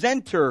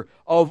representer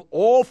of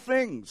all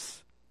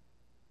things.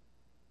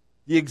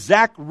 The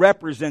exact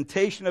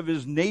representation of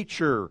his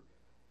nature.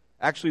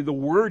 Actually, the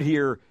word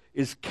here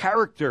is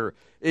character.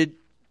 It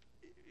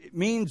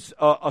means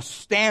a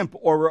stamp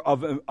or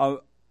of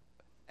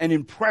an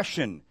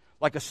impression,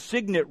 like a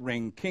signet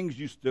ring kings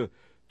used to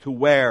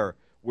wear,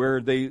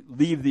 where they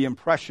leave the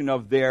impression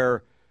of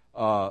their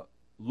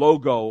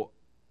logo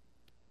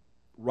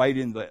right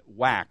in the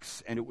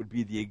wax, and it would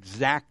be the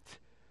exact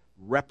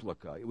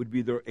replica. It would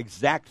be the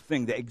exact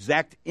thing, the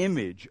exact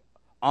image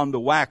on the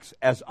wax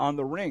as on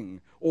the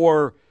ring,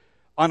 or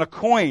on a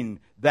coin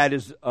that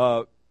is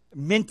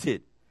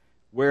minted,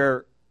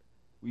 where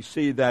we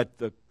see that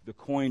the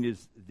coin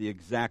is the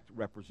exact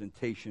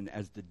representation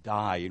as the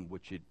die in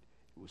which it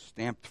was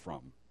stamped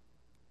from.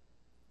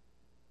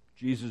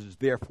 Jesus is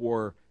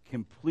therefore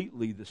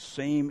completely the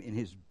same in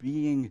his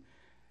being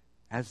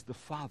as the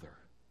Father.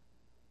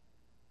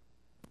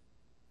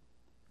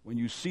 When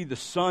you see the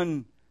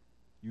Son,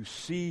 you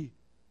see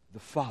the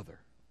Father.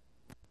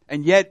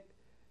 And yet,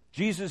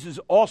 Jesus is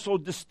also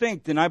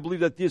distinct, and I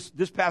believe that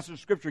this passage of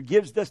Scripture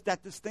gives us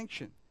that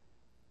distinction.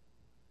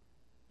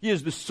 He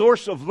is the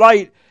source of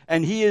light,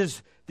 and he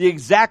is the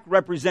exact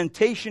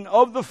representation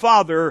of the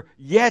Father,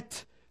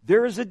 yet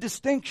there is a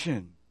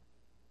distinction.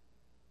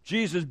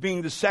 Jesus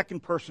being the second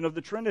person of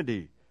the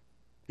Trinity.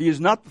 He is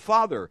not the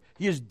Father.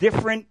 He is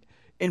different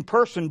in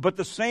person, but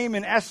the same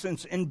in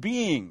essence and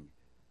being.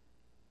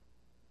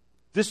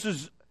 This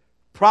is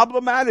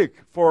problematic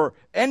for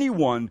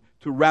anyone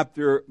to wrap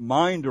their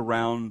mind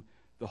around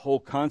the whole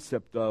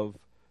concept of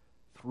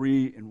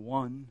 3 in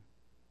 1.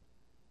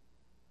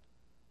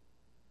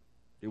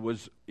 It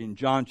was in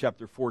John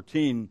chapter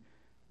 14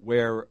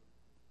 where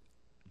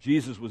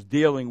Jesus was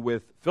dealing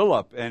with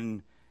Philip,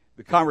 and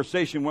the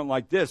conversation went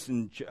like this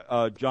in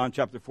John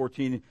chapter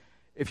 14.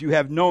 If you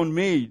have known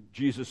me,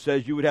 Jesus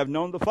says, you would have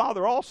known the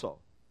Father also.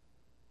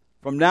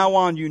 From now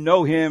on you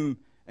know him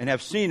and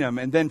have seen him.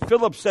 And then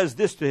Philip says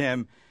this to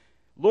him,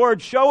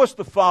 Lord, show us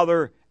the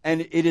Father,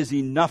 and it is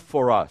enough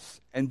for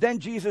us. And then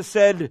Jesus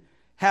said,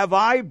 have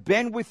I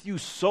been with you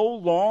so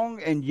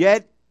long, and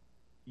yet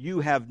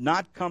you have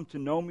not come to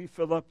know me,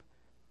 Philip?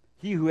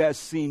 He who has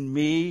seen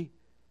me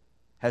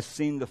has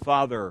seen the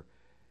Father.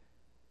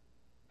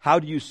 How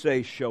do you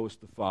say, show us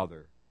the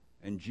Father?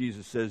 And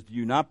Jesus says, do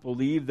you not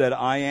believe that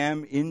I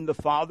am in the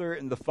Father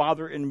and the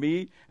Father in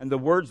me? And the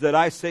words that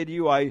I say to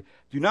you, I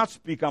do not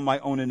speak on my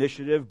own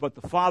initiative, but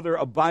the Father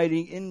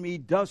abiding in me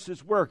does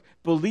his work.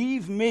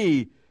 Believe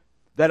me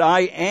that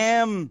I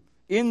am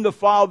in the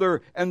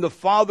Father and the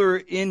Father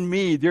in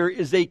me. There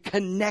is a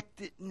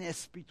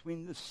connectedness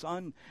between the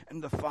Son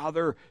and the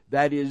Father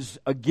that is,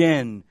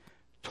 again,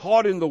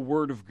 taught in the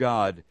Word of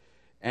God,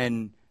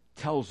 and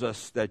tells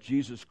us that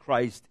Jesus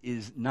Christ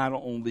is not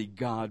only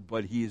God,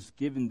 but he is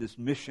given this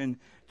mission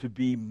to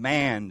be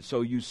man.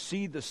 So you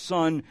see the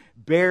Son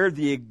bear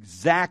the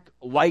exact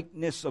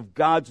likeness of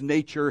God's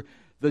nature,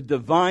 the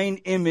divine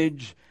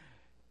image,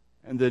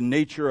 and the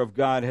nature of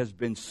God has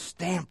been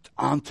stamped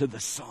onto the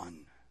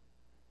Son.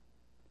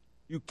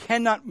 You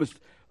cannot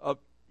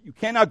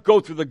go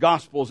through the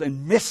Gospels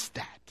and miss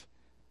that.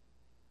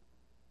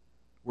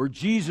 Where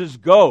Jesus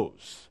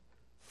goes,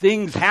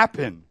 things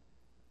happen.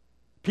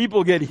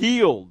 People get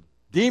healed.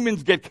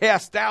 Demons get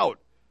cast out.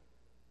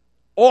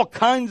 All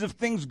kinds of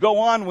things go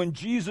on when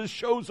Jesus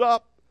shows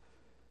up.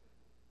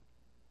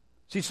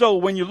 See, so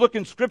when you look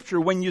in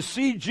Scripture, when you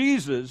see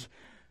Jesus,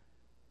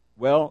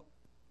 well,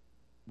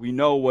 we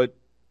know what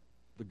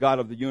the God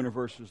of the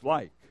universe is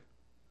like.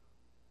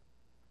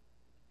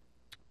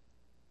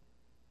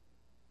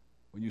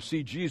 When you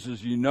see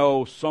Jesus, you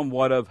know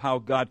somewhat of how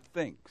God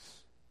thinks.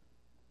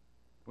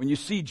 When you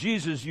see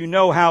Jesus, you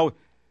know how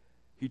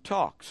he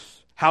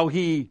talks, how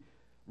he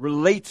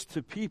relates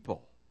to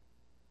people.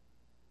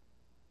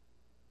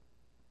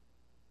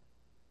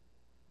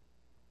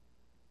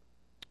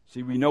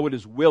 See, we know what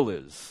his will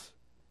is,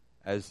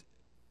 as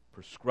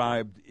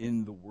prescribed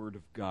in the Word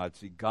of God.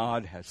 See,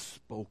 God has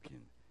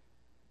spoken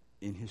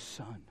in his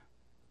Son.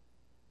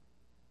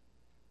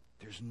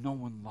 There's no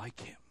one like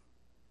him.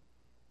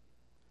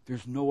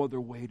 There's no other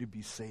way to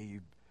be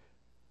saved.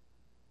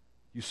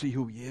 You see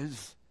who he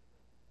is?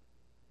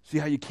 See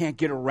how you can't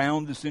get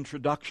around this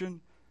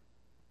introduction?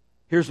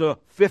 Here's a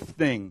fifth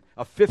thing,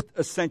 a fifth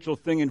essential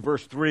thing in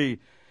verse 3.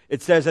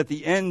 It says at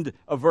the end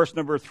of verse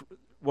number 3,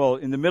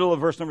 in the middle of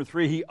verse number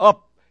 3,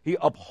 he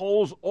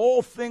upholds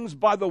all things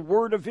by the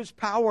word of his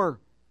power.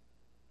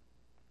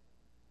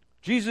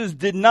 Jesus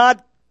did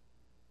not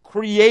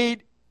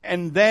create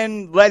and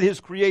then let his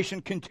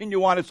creation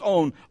continue on its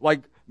own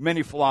like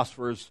many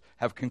philosophers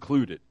have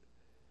concluded.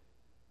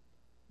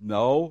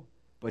 No,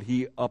 but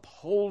he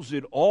upholds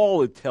it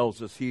all, it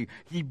tells us. He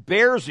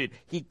bears it.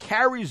 He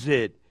carries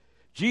it.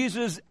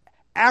 Jesus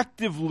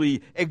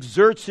actively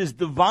exerts his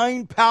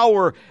divine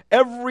power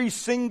every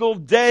single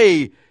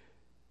day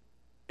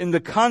in the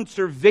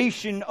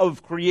conservation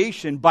of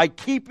creation by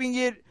keeping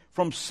it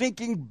from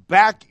sinking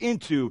back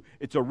into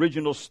its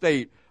original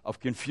state of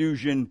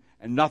confusion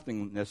and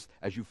nothingness,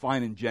 as you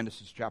find in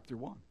Genesis chapter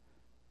 1.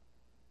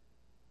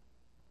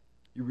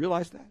 You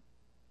realize that?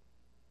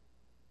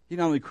 He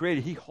not only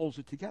created, he holds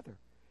it together.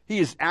 He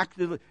is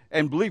actively,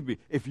 and believe me,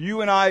 if you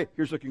and I,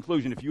 here's the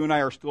conclusion, if you and I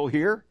are still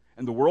here,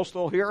 and the world's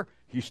still here,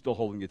 he's still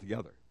holding it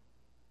together.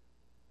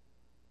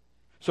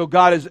 So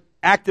God is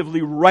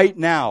actively right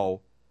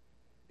now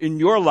in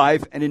your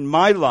life and in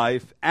my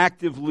life,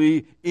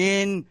 actively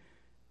in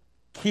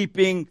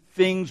keeping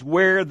things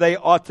where they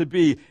ought to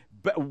be.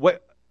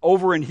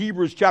 Over in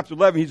Hebrews chapter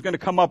 11, he's going to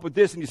come up with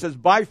this, and he says,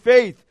 by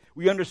faith,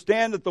 we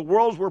understand that the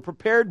worlds were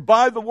prepared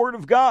by the word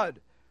of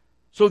God,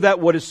 so that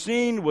what is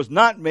seen was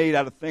not made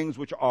out of things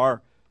which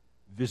are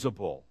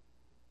visible.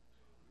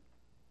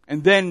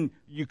 And then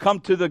you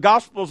come to the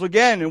Gospels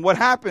again, and what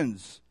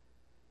happens?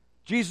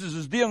 Jesus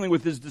is dealing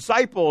with his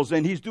disciples,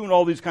 and he's doing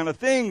all these kind of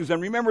things.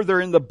 And remember,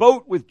 they're in the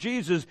boat with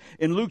Jesus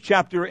in Luke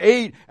chapter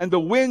 8, and the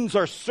winds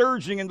are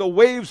surging, and the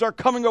waves are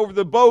coming over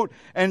the boat,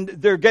 and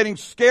they're getting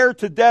scared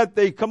to death.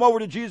 They come over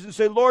to Jesus and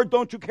say, Lord,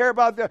 don't you care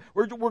about that?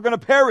 We're going to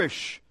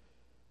perish.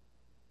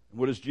 And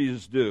what does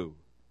Jesus do?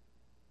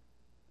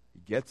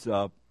 He gets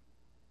up,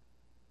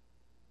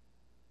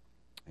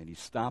 and he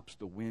stops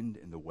the wind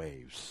and the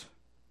waves.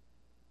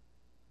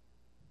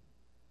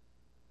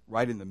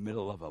 Right in the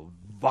middle of a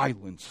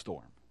violent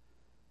storm.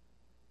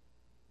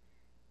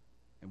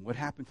 And what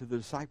happened to the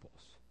disciples?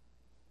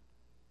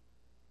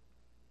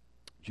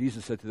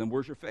 Jesus said to them,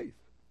 where's your faith?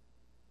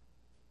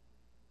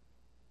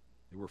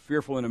 They were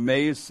fearful and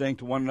amazed, saying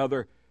to one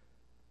another,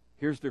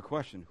 here's their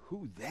question,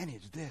 who then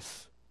is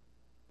this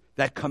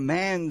that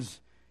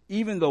commands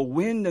even the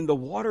wind and the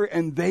water,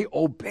 and they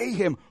obey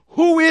him?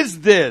 Who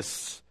is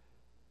this?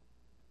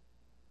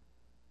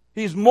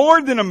 He's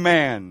more than a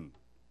man.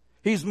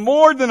 He's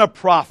more than a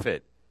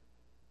prophet.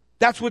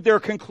 That's what they're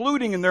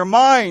concluding in their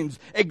minds.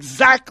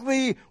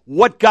 Exactly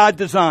what God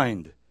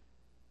designed.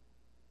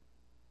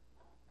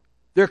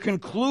 They're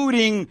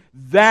concluding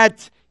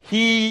that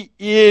he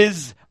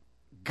is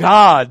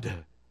God.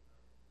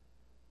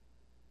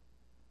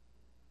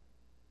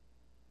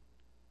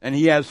 And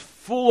he has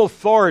full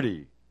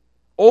authority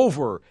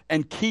over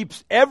and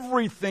keeps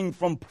everything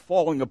from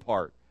falling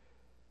apart.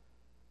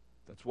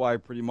 That's why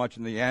pretty much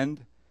in the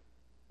end,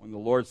 when the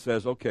Lord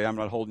says, okay, I'm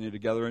not holding you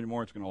together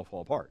anymore, it's going to all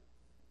fall apart.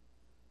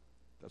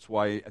 That's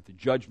why at the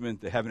judgment,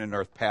 the heaven and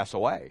earth pass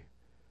away.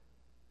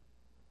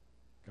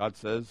 God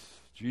says,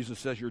 Jesus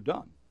says, you're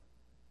done.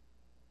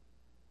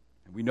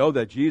 And we know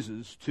that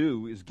Jesus,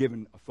 too, is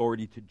given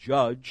authority to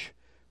judge.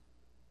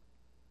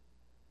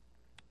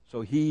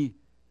 So the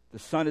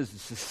Son is the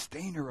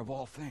sustainer of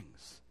all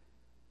things.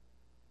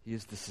 He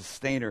is the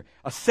sustainer.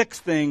 A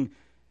sixth thing,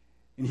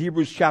 in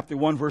Hebrews chapter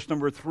 1, verse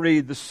number 3,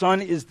 the Son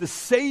is the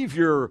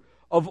Savior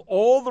of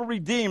all the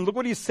redeemed. Look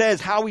what he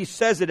says, how he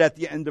says it at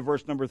the end of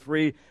verse number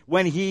 3.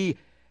 When he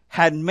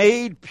had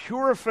made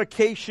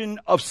purification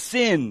of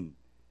sin.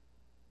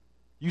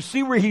 You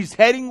see where he's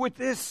heading with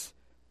this?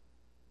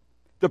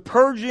 The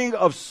purging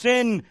of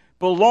sin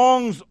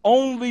belongs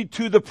only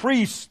to the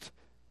priest.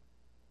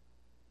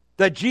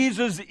 That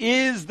Jesus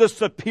is the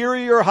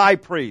superior high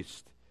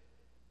priest.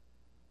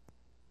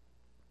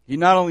 He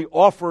not only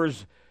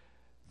offers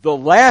the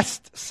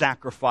last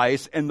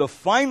sacrifice and the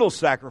final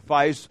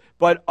sacrifice,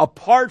 but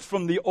apart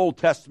from the Old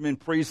Testament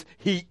priest,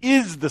 he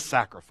is the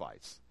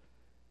sacrifice,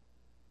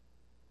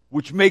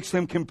 which makes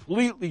him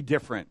completely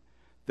different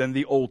than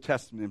the Old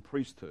Testament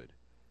priesthood.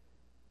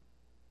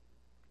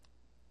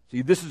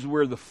 See, this is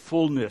where the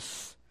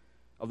fullness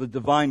of the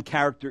divine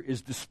character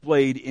is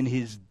displayed in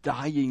his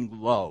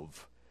dying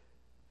love.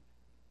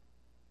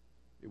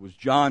 It was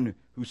John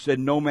who said,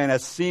 "No man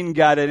has seen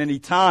God at any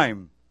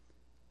time.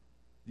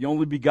 The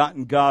only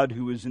begotten God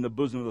who is in the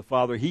bosom of the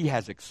Father, he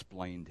has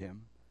explained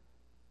him.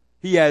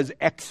 He has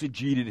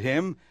exegeted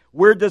him."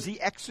 Where does he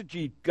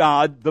exegete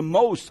God the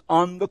most?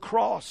 On the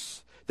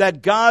cross.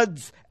 That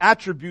God's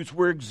attributes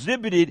were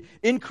exhibited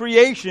in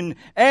creation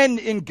and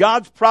in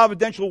God's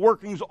providential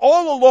workings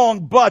all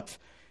along, but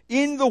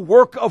in the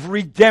work of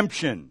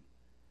redemption.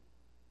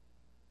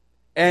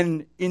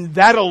 And in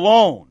that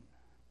alone,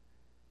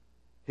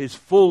 his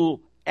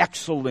full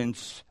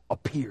excellence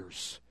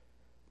appears.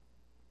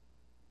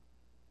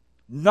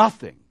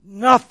 Nothing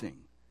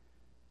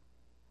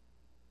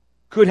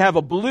could have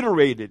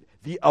obliterated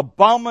the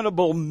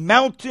abominable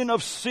mountain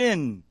of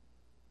sin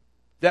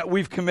that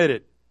we've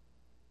committed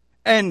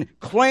and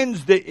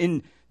cleansed the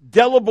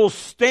indelible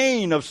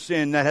stain of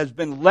sin that has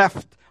been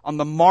left on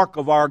the mark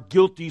of our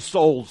guilty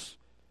souls.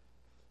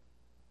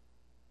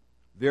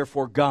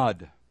 Therefore,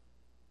 God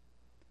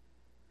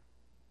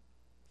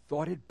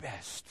thought it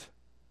best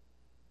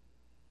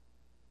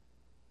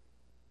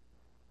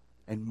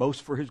and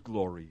most for his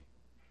glory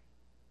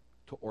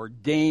to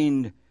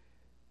ordain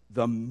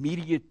the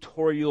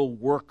mediatorial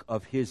work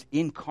of his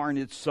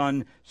incarnate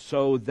Son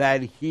so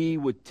that he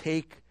would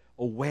take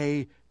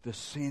away the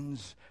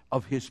sins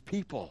of his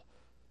people.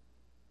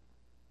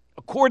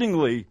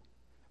 Accordingly,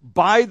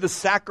 by the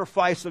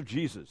sacrifice of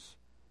Jesus,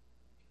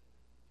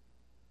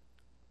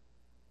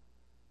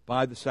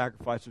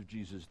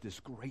 this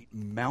great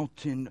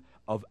mountain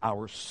of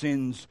our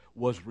sins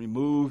was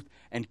removed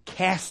and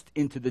cast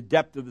into the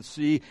depth of the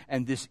sea,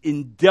 and this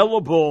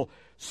indelible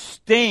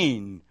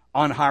stain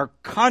on our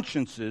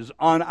consciences,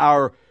 on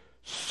our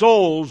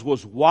souls,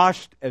 was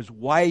washed as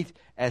white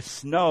as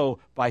snow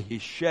by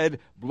his shed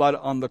blood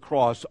on the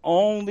cross.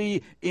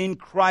 Only in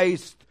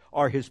Christ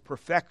are his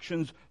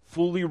perfections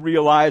fully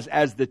realized.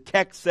 As the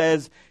text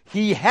says,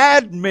 he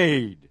had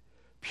made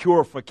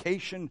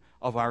purification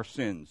of our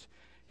sins.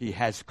 He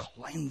has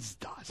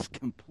cleansed us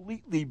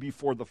completely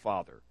before the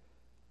Father,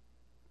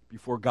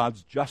 before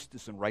God's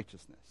justice and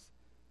righteousness.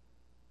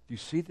 Do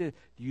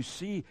you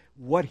see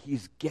what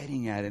he's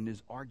getting at in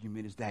his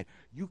argument is that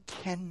you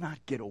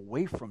cannot get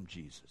away from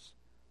Jesus.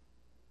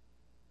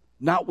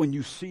 Not when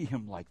you see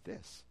him like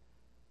this.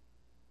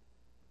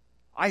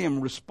 I am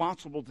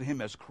responsible to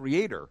him as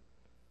creator.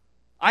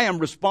 I am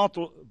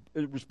responsible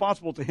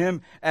to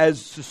him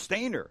as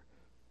sustainer.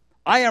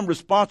 I am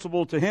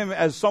responsible to him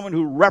as someone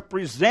who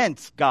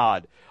represents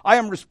God. I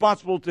am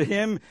responsible to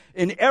him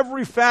in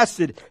every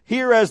facet,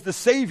 here as the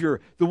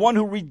Savior, the one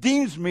who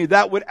redeems me,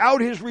 that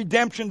without his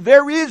redemption,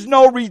 there is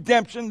no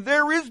redemption,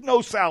 there is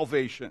no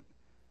salvation.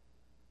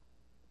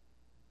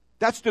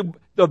 That's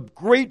the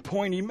great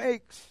point he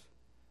makes.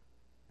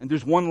 And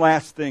there's one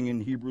last thing in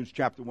Hebrews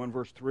chapter 1,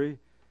 verse 3,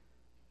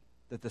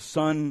 that the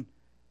Son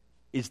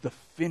is the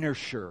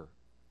finisher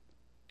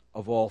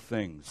of all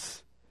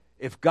things.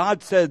 If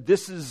God said,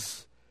 "This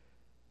is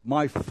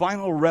my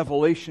final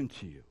revelation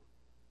to you,"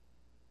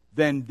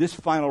 then this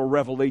final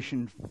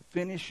revelation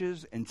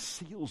finishes and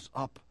seals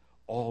up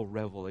all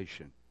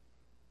revelation.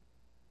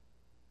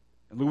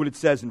 And look what it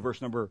says in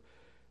verse number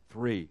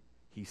 3.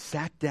 He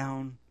sat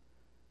down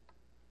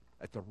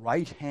at the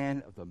right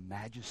hand of the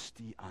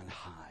Majesty on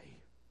high.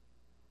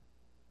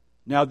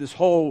 Now, this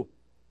whole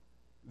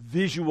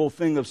visual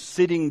thing of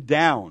sitting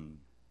down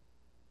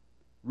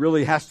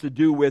really has to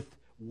do with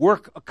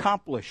work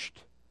accomplished,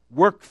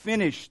 work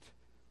finished.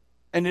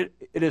 And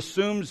it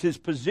assumes his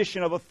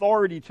position of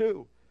authority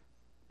too.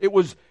 It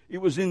was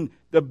in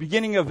the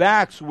beginning of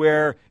Acts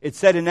where it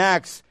said in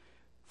Acts,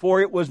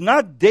 "For it was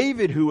not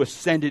David who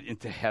ascended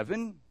into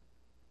heaven,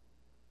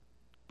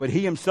 but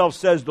he himself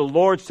says, 'The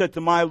Lord said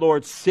to my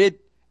Lord,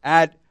 sit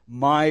at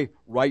my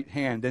right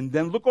hand.'" And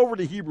then look over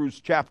to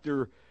Hebrews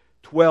chapter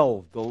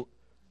 12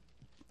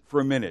 for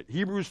a minute.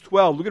 Hebrews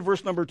 12, look at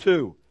verse number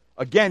 2.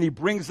 Again, he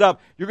brings up,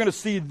 you're going to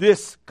see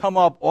this come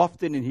up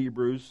often in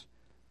Hebrews.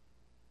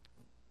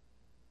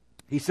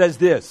 He says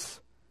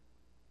this,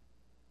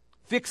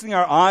 "Fixing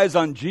our eyes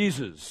on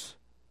Jesus,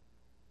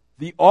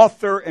 the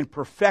author and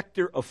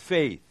perfecter of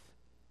faith,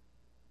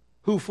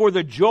 who for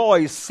the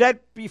joy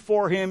set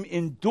before him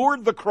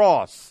endured the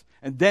cross."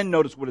 And then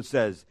notice what it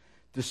says,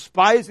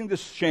 despising the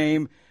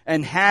shame,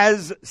 and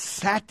has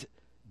sat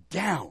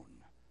down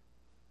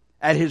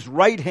at his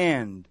right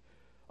hand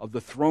of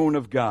the throne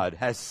of God.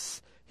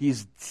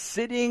 He's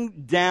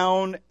sitting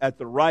down at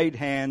the right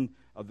hand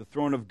of the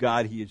throne of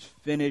God. He is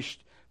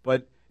finished.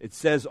 But it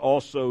says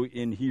also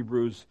in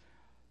Hebrews,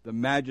 the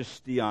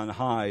majesty on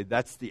high,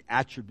 that's the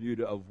attribute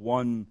of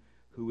one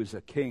who is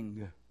a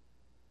king,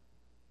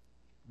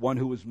 one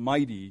who is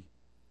mighty,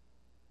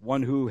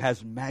 one who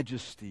has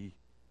majesty,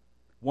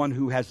 one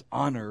who has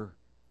honor,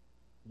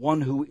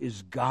 one who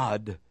is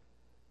God.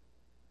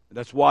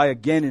 That's why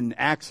again in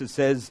Acts it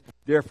says,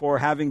 therefore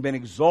having been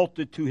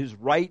exalted to his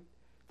right,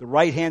 the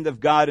right hand of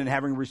God, and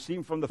having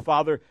received from the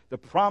Father the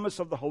promise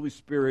of the Holy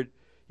Spirit,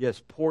 he has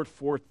poured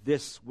forth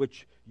this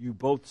which you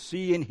both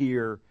see and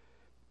hear.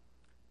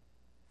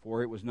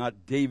 For it was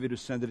not David who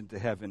ascended into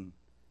heaven,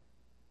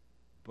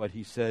 but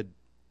he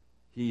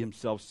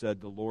himself said,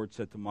 the Lord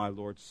said to my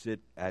Lord, sit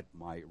at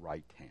my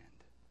right hand.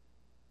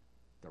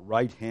 The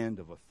right hand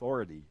of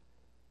authority,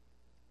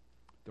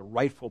 the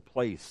rightful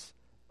place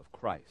of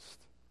Christ.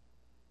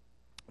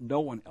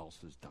 No one else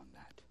has done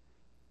that.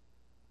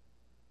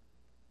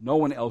 No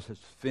one else has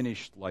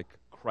finished like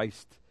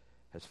Christ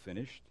has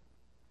finished.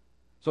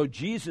 So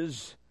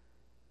Jesus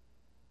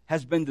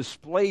has been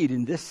displayed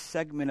in this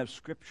segment of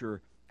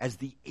Scripture as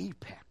the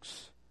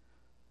apex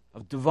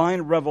of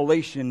divine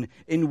revelation,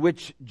 in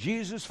which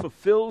Jesus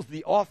fulfills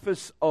the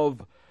office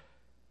of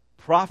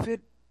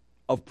prophet,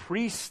 of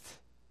priest,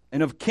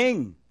 and of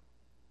king,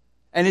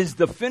 and is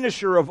the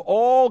finisher of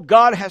all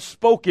God has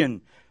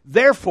spoken.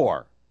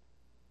 Therefore,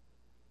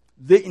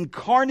 the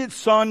Incarnate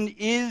Son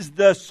is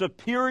the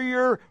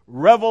superior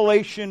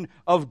revelation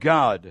of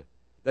God,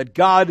 that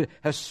God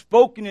has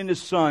spoken in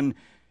His Son.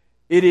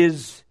 It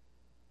is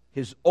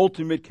His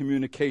ultimate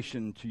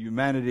communication to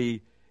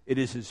humanity. It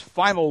is His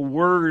final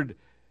word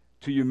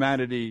to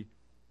humanity.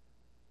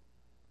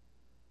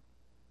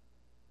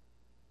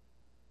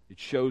 It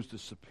shows the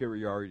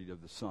superiority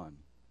of the Son.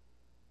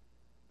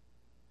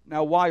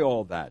 Now, why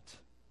all that?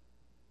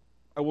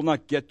 I will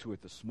not get to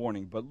it this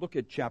morning, but look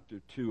at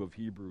chapter 2 of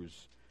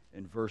Hebrews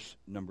in verse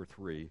number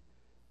 3.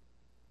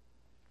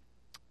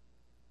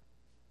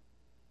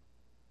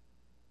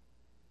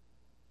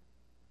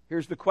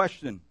 Here's the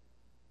question.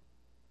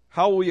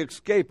 How will we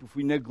escape if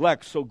we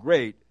neglect so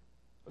great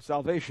a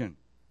salvation?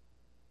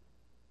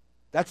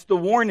 That's the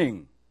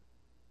warning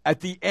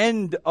at the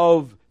end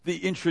of the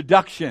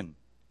introduction.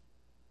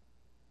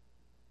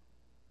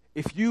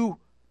 If you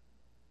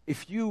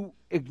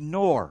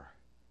ignore,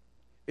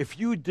 if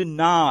you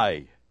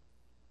deny,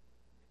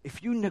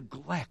 if you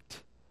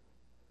neglect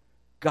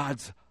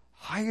God's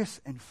highest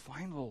and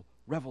final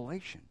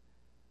revelation,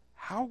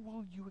 how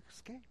will you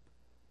escape?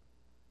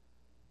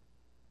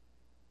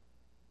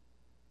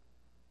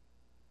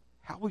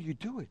 How will you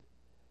do it?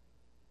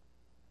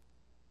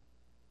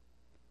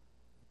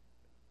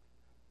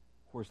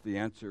 Of course, the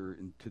answer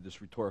to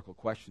this rhetorical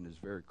question is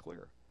very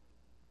clear.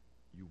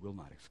 You will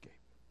not escape.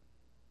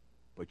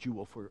 But you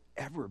will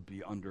forever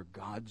be under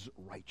God's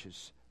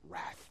righteous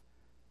wrath.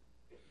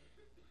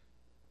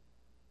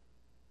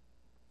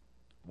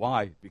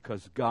 Why?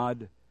 Because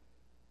God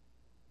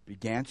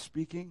began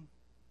speaking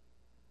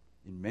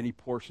in many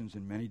portions,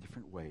 in many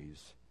different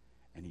ways,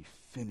 and He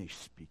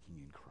finished speaking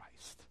in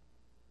Christ.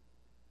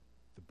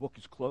 The book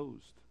is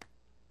closed.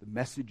 The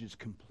message is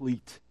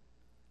complete.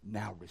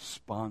 Now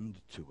respond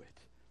to it.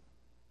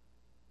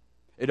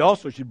 It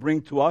also should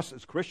bring to us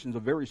as Christians a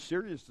very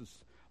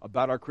seriousness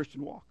about our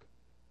Christian walk.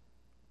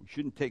 We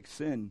shouldn't take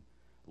sin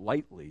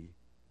lightly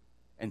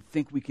and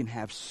think we can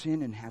have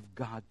sin and have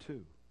God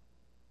too.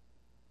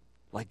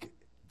 Like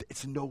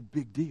it's no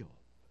big deal.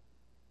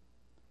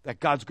 That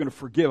God's going to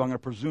forgive. I'm going to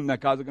presume that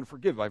God's going to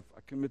forgive. I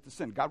commit the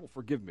sin. God will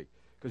forgive me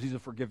because He's a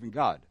forgiving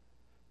God.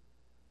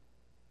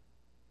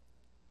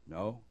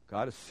 No,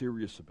 God is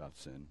serious about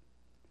sin.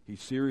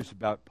 He's serious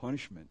about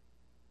punishment.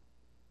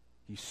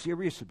 He's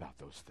serious about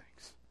those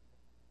things.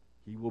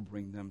 He will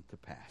bring them to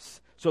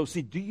pass. So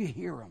see, do you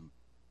hear Him?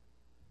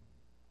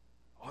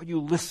 Are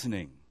you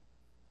listening?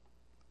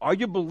 Are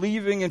you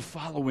believing and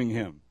following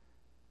Him?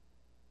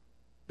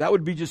 That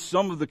would be just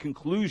some of the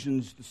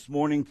conclusions this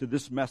morning to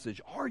this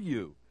message. Are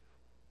you?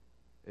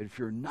 And if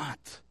you're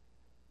not,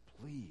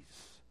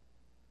 please,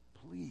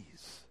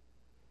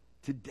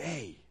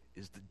 today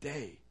is the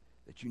day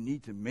that you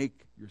need to make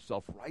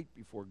yourself right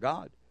before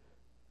God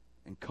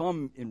and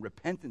come in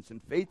repentance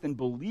and faith and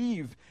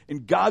believe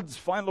in God's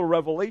final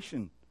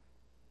revelation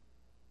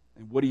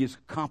and what He has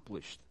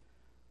accomplished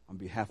on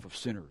behalf of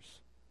sinners.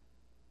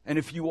 And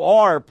if you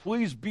are,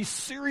 please be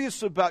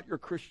serious about your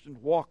Christian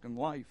walk in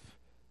life.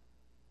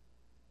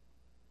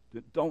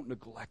 Don't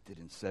neglect it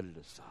and set it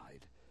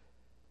aside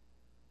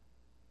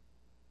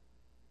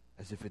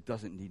as if it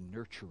doesn't need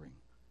nurturing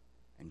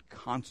and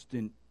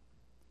constant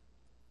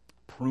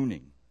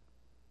pruning.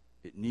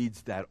 It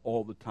needs that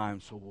all the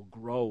time so we'll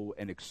grow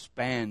and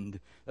expand.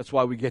 That's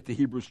why we get to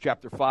Hebrews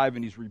chapter 5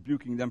 and he's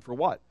rebuking them for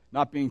what?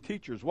 Not being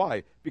teachers.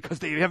 Why? Because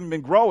they haven't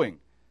been growing.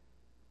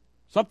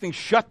 Something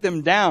shut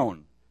them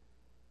down.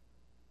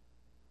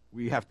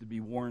 we have to be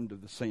warned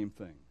of the same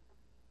thing.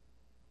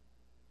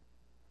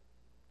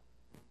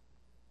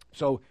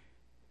 So,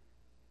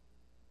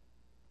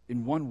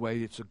 in one way,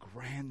 it's a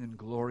grand and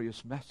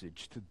glorious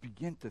message. To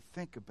begin to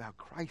think about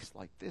Christ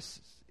like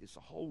this is a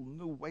whole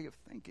new way of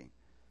thinking.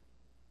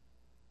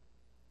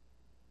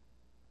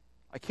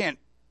 I can't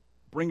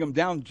bring him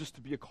down just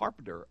to be a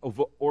carpenter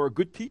or a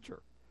good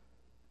teacher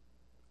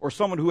or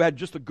someone who had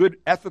just a good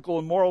ethical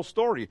and moral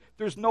story.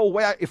 There's no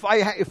way. If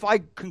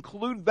I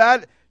conclude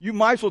that, you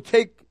might as well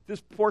take this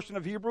portion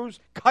of Hebrews,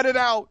 cut it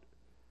out.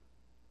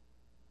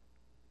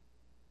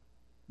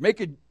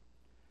 Make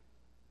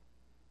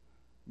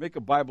a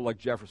Bible like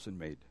Jefferson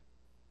made.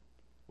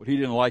 What he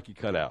didn't like, he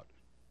cut out.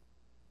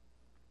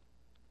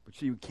 But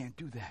see, we can't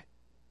do that.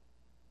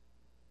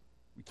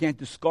 We can't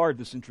discard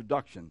this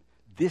introduction.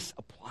 This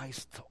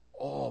applies to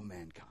all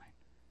mankind.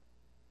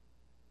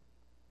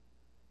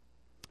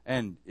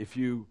 And if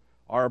you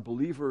are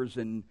believers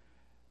and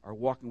are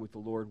walking with the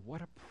Lord,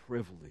 what a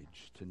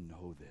privilege to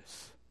know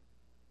this.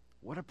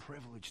 What a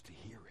privilege to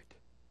hear it.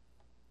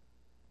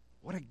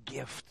 What a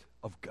gift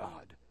of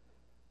God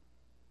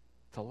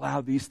to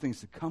allow these things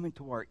to come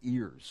into our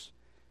ears,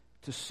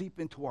 to seep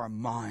into our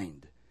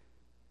mind,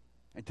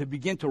 and to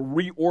begin to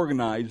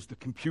reorganize the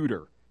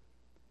computer.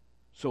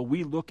 So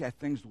we look at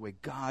things the way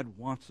God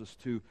wants us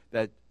to,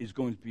 that is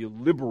going to be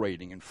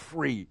liberating and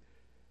free,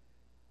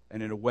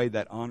 and in a way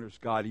that honors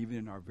God even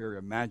in our very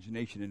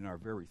imagination, in our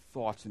very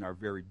thoughts, in our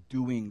very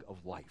doing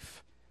of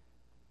life.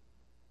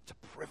 It's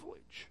a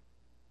privilege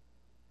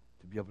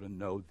to be able to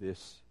know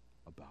this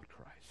about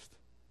Christ.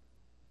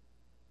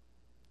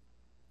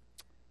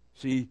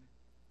 See,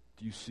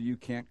 do you see you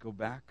can't go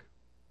back?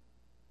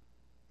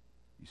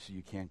 You see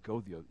you can't go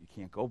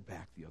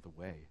back the other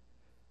way.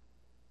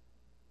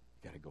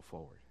 You got to go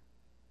forward.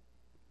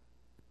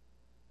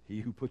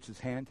 He who puts his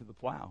hand to the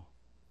plow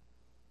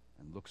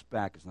and looks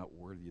back is not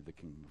worthy of the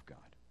kingdom of God.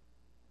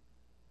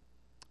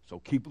 So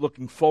keep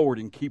looking forward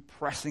and keep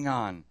pressing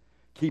on.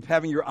 Keep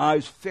having your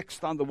eyes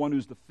fixed on the one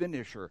who's the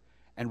finisher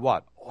and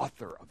what?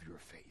 Author of your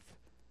faith.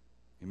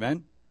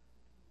 Amen?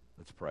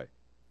 Let's pray.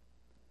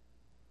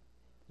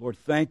 Lord,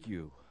 thank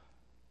you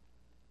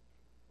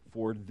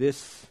for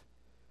this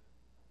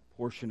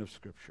portion of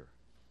Scripture.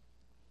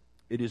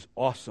 It is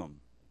awesome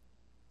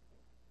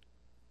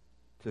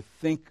to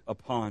think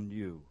upon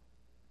you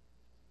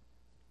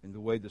in the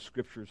way the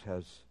Scriptures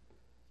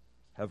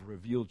have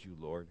revealed you,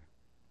 Lord.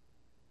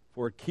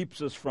 For it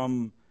keeps us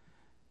from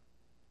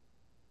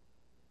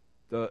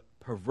the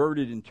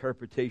perverted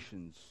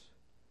interpretations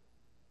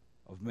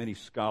of many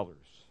scholars,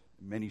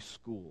 many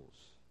schools,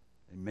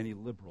 and many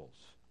liberals.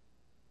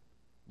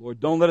 Lord,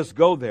 don't let us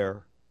go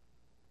there.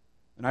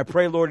 And I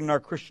pray, Lord, in our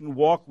Christian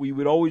walk, we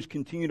would always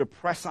continue to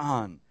press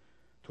on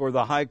toward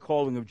the high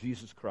calling of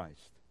Jesus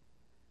Christ.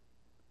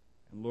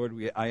 And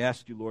Lord, I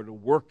ask you, Lord, to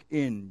work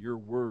in your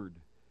word.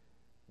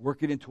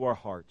 Work it into our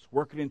hearts.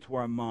 Work it into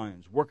our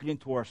minds. Work it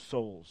into our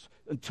souls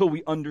until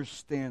we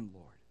understand,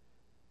 Lord.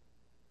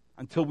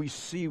 Until we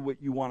see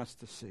what you want us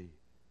to see.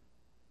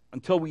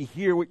 Until we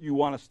hear what you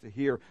want us to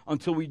hear.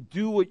 Until we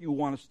do what you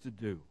want us to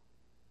do.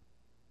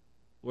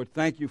 Lord,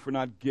 thank you for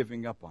not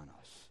giving up on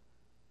us.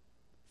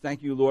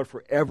 Thank you, Lord,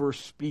 for ever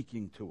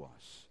speaking to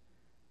us.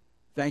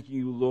 Thank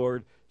you,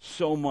 Lord,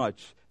 so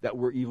much that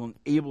we're even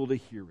able to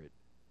hear it.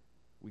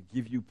 We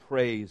give you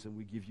praise and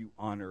we give you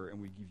honor and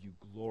we give you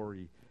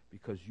glory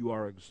because you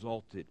are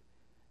exalted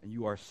and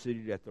you are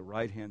seated at the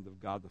right hand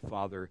of God the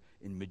Father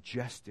in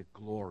majestic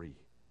glory.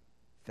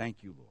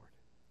 Thank you, Lord,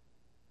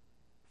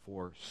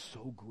 for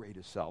so great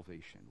a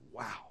salvation.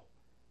 Wow.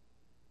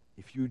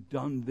 If you'd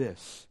done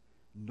this,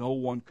 no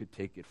one could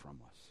take it from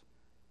us.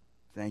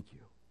 Thank you.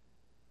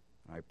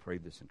 And I pray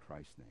this in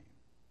Christ's name.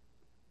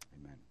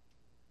 Amen.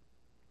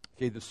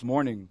 Okay, this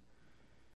morning